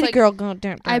 Like just city like girl.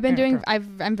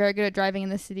 I'm very good at driving in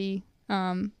the city.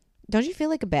 Don't you feel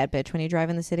like a bad bitch when you drive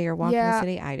in the city or walk in the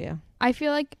city? I do. I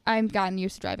feel like I've gotten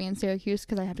used to driving in Syracuse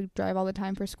because I have to drive all the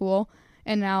time for school.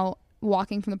 And now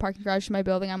walking from the parking garage to my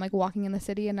building, I'm like walking in the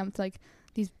city, and it's like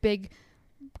these big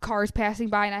cars passing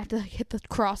by, and I have to like hit the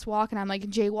crosswalk, and I'm like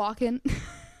jaywalking.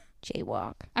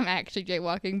 Jaywalk. I'm actually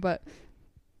jaywalking, but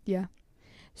yeah.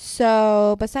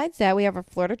 So besides that, we have a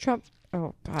Florida Trump.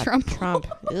 Oh God, Trump.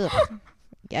 Ugh.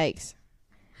 Yikes.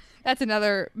 That's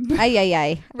another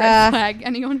red flag.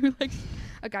 Anyone who likes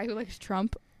a guy who likes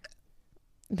Trump.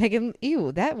 Megan,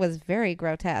 ew, that was very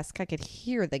grotesque. I could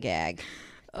hear the gag.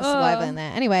 The saliva in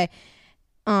that. Anyway,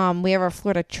 we have our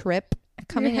Florida trip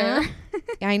coming up.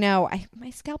 I know.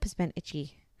 My scalp has been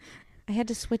itchy. I had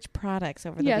to switch products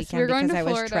over the weekend because I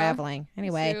was traveling.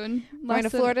 Anyway, soon. We're going to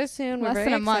Florida soon. We're less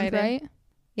than a month, right?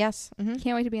 Yes. Mm-hmm.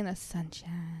 Can't wait to be in the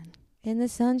sunshine. In the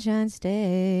Sunshine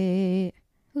State.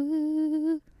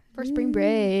 Ooh. For spring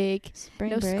break.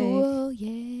 No school,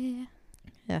 yeah.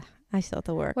 Yeah, I still have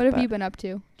to work. What have you been up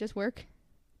to? Just work?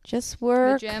 Just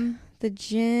work. The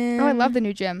gym. Oh, I love the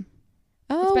new gym.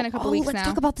 Oh, it's been a couple weeks now. Let's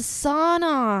talk about the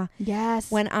sauna.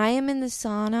 Yes. When I am in the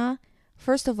sauna,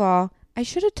 first of all, I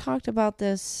should have talked about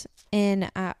this in,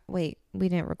 wait, we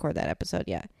didn't record that episode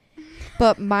yet.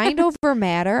 But mind over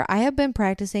matter, I have been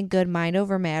practicing good mind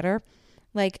over matter.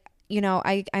 Like, you know,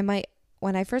 I might,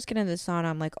 when I first get into the sauna,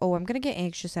 I'm like, oh, I'm going to get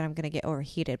anxious and I'm going to get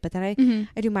overheated. But then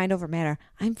I do mind over matter.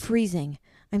 I'm freezing.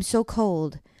 I'm so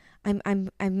cold. I'm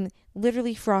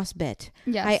literally frostbit.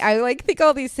 Yes. I like think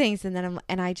all these things, and then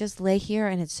I just lay here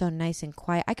and it's so nice and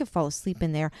quiet. I could fall asleep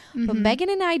in there. But Megan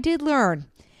and I did learn,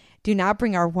 do not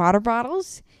bring our water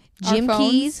bottles, gym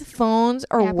keys, phones,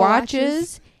 or Apple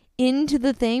watches into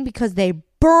the thing because they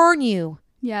burn you.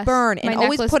 Yes. Burn. And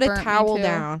always put a towel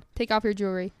down. Take off your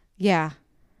jewelry. Yeah.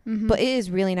 But it is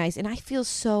really nice. And I feel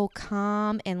so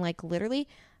calm and like literally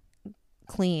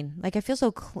clean. Like I feel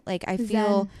so I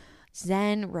feel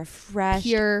zen, refreshed,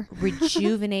 pure,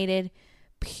 rejuvenated,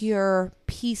 pure,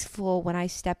 peaceful. When I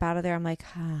step out of there, I'm like,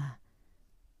 ah.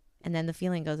 And then the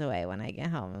feeling goes away when I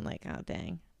get home. I'm like, oh,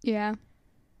 dang. Yeah.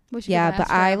 But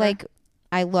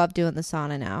I love doing the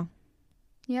sauna now.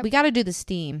 Yeah. We got to do the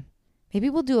steam. Maybe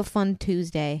we'll do a fun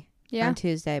Tuesday. Yeah. On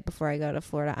Tuesday before I go to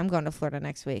Florida. I'm going to Florida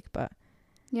next week, but.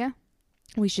 Yeah.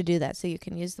 We should do that so you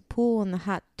can use the pool and the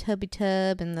hot tubby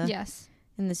tub and the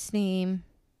and the steam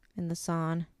and the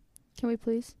sauna. Can we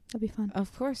please? That'd be fun.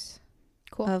 Of course.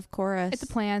 Cool. Of course. It's a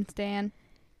plan, Stan.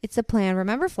 It's a plan.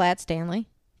 Remember Flat Stanley?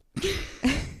 Do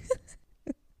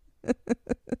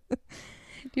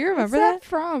you remember that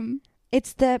from?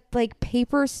 It's the like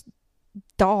paper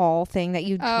doll thing that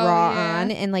you draw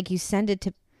on and like you send it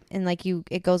to and like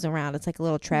it goes around. It's like a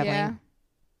little traveling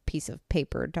piece of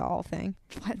paper doll thing.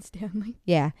 Flat Stanley.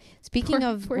 Yeah. Speaking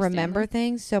of remember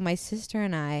things, so my sister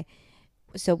and I,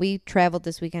 so we traveled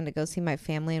this weekend to go see my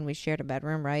family and we shared a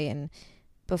bedroom, right? And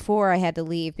before I had to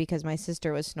leave because my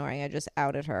sister was snoring, I just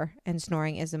outed her. And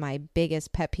snoring is my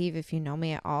biggest pet peeve. If you know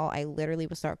me at all, I literally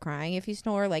will start crying if you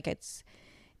snore. Like it's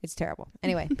terrible.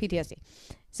 Anyway, PTSD.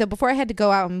 So before I had to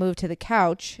go out and move to the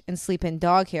couch and sleep in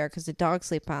dog hair because the dogs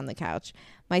sleep on the couch,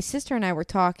 my sister and I were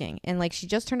talking and like she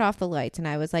just turned off the lights and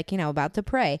I was like, about to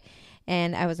pray.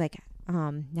 And I was like,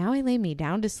 now I lay me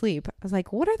down to sleep. I was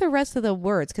like, what are the rest of the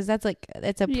words? Because that's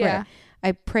a prayer. Yeah.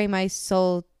 I pray my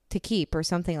soul to keep or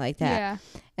something like that. Yeah.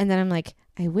 And then I'm like,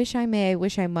 I wish I may, I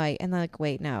wish I might. And I'm like,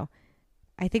 wait, no.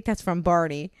 I think that's from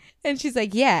Barney. And she's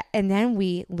like, yeah. And then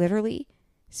we literally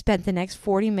spent the next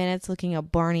 40 minutes looking at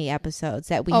Barney episodes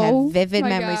that we have vivid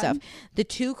memories of. The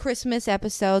 2 Christmas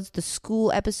episodes, the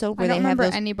school episode where they have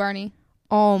those. Any Barney.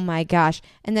 Oh my gosh.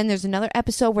 And then there's another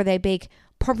episode where they bake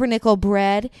pumpernickel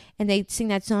bread, and they sing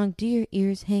that song, do your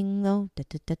ears hang low, da,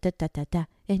 da, da, da, da, da, da,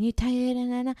 and you tie it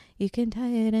in a knot, you can tie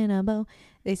it in a bow.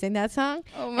 They sing that song.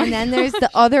 Oh my And then God. there's the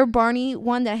other Barney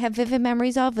one that I have vivid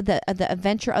memories of, the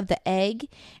Adventure of the Egg.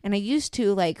 And I used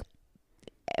to like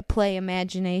play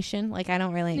imagination. Like I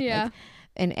don't really Yeah. like,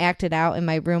 and act it out in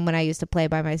my room when I used to play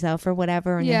by myself or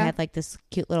whatever. And Yeah. I had like this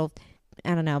cute little,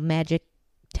 I don't know, magic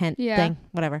tent Yeah. thing,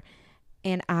 whatever.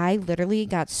 And I literally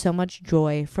got so much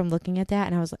joy from looking at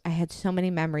that. And I had so many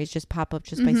memories just pop up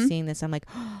just by seeing this. I'm like,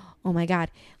 oh my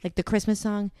God. Like the Christmas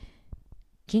song,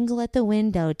 jingle at the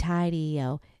window,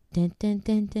 tidy-o. Dun, dun,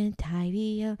 dun, dun,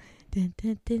 tidy-o. Dun,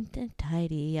 dun, dun, dun,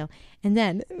 tidy-o. And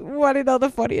then, want to know the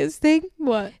funniest thing?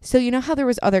 What? So you know how there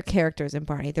was other characters in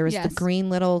Barney? There was Yes. the green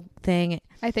little thing,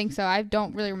 I think so. I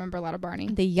don't really remember a lot of Barney.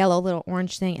 the yellow little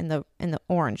orange thing, and the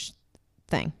orange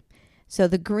thing. So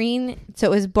the green, so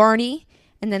it was Barney,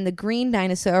 and then the green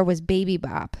dinosaur was Baby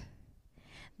Bop.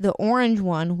 The orange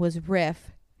one was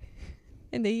Riff,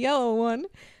 and the yellow one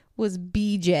was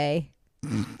BJ.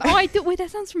 Oh, I do. Wait,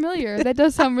 that sounds familiar. That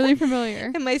does sound really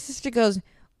familiar. And my sister goes,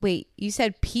 wait, you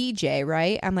said PJ,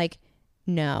 right? I'm like,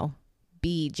 no,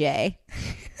 BJ.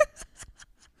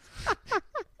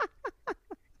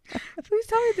 Please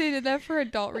tell me they did that for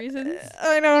adult reasons.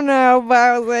 I don't know, but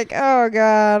I was like, oh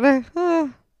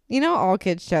God. You know, all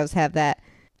kids shows have that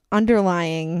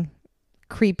underlying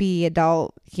creepy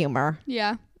adult humor.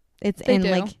 Yeah. It's They and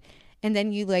do. like, and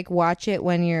then you like watch it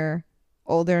when you're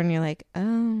older and you're like,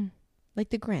 oh, like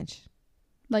the Grinch.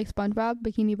 Like SpongeBob,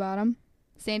 Bikini Bottom,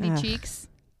 Sandy Ugh. Cheeks,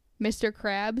 Mr.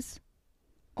 Krabs,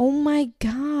 Oh my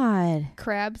God.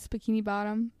 Krabs, Bikini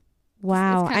Bottom,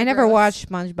 Wow. kinda I never gross. watched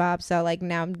SpongeBob, so like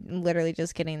now I'm literally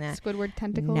just getting that. Squidward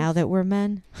tentacles. Now that we're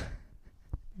men.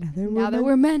 Now that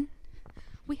we're men,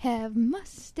 we have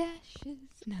mustaches.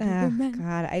 Now that we're men.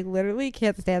 God, I literally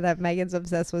can't stand that Megan's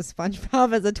obsessed with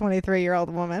SpongeBob as a 23-year-old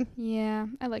woman. Yeah,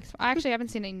 I like. I actually haven't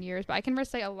seen it in years, but I can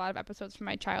recite a lot of episodes from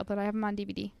my childhood. I have them on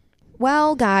DVD.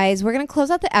 Well, guys, we're going to close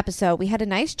out the episode. We had a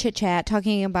nice chit chat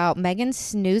talking about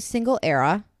Megan's new single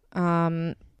era,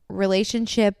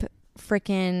 relationship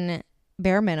freaking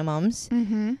bare minimums,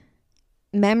 Mm-hmm.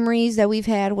 memories that we've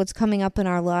had, what's coming up in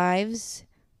our lives,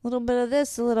 a little bit of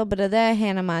this, a little bit of that,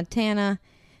 Hannah Montana,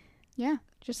 Yeah,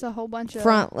 just a whole bunch of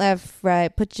front, left,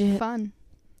 right, put your fun.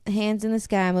 hands in the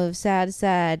sky, move side to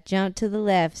side, jump to the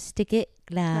left, stick it,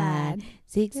 glide,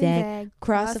 zigzag,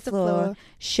 cross the floor,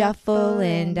 shuffle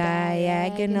in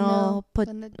diagonal, put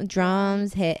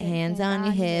drums, hit hands on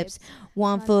your hips,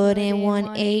 1 foot in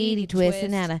 180 twist,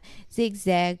 and now a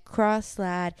zigzag, cross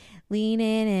slide, lean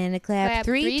in and a clap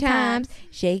 3 times,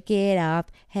 shake it off,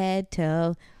 head,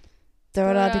 toe,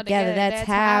 throw it all together, that's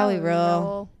how we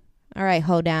roll. All right,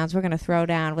 hoedowns, we're going to throw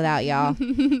down without y'all.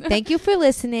 Thank you for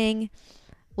listening.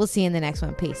 We'll see you in the next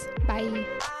one. Peace. Bye.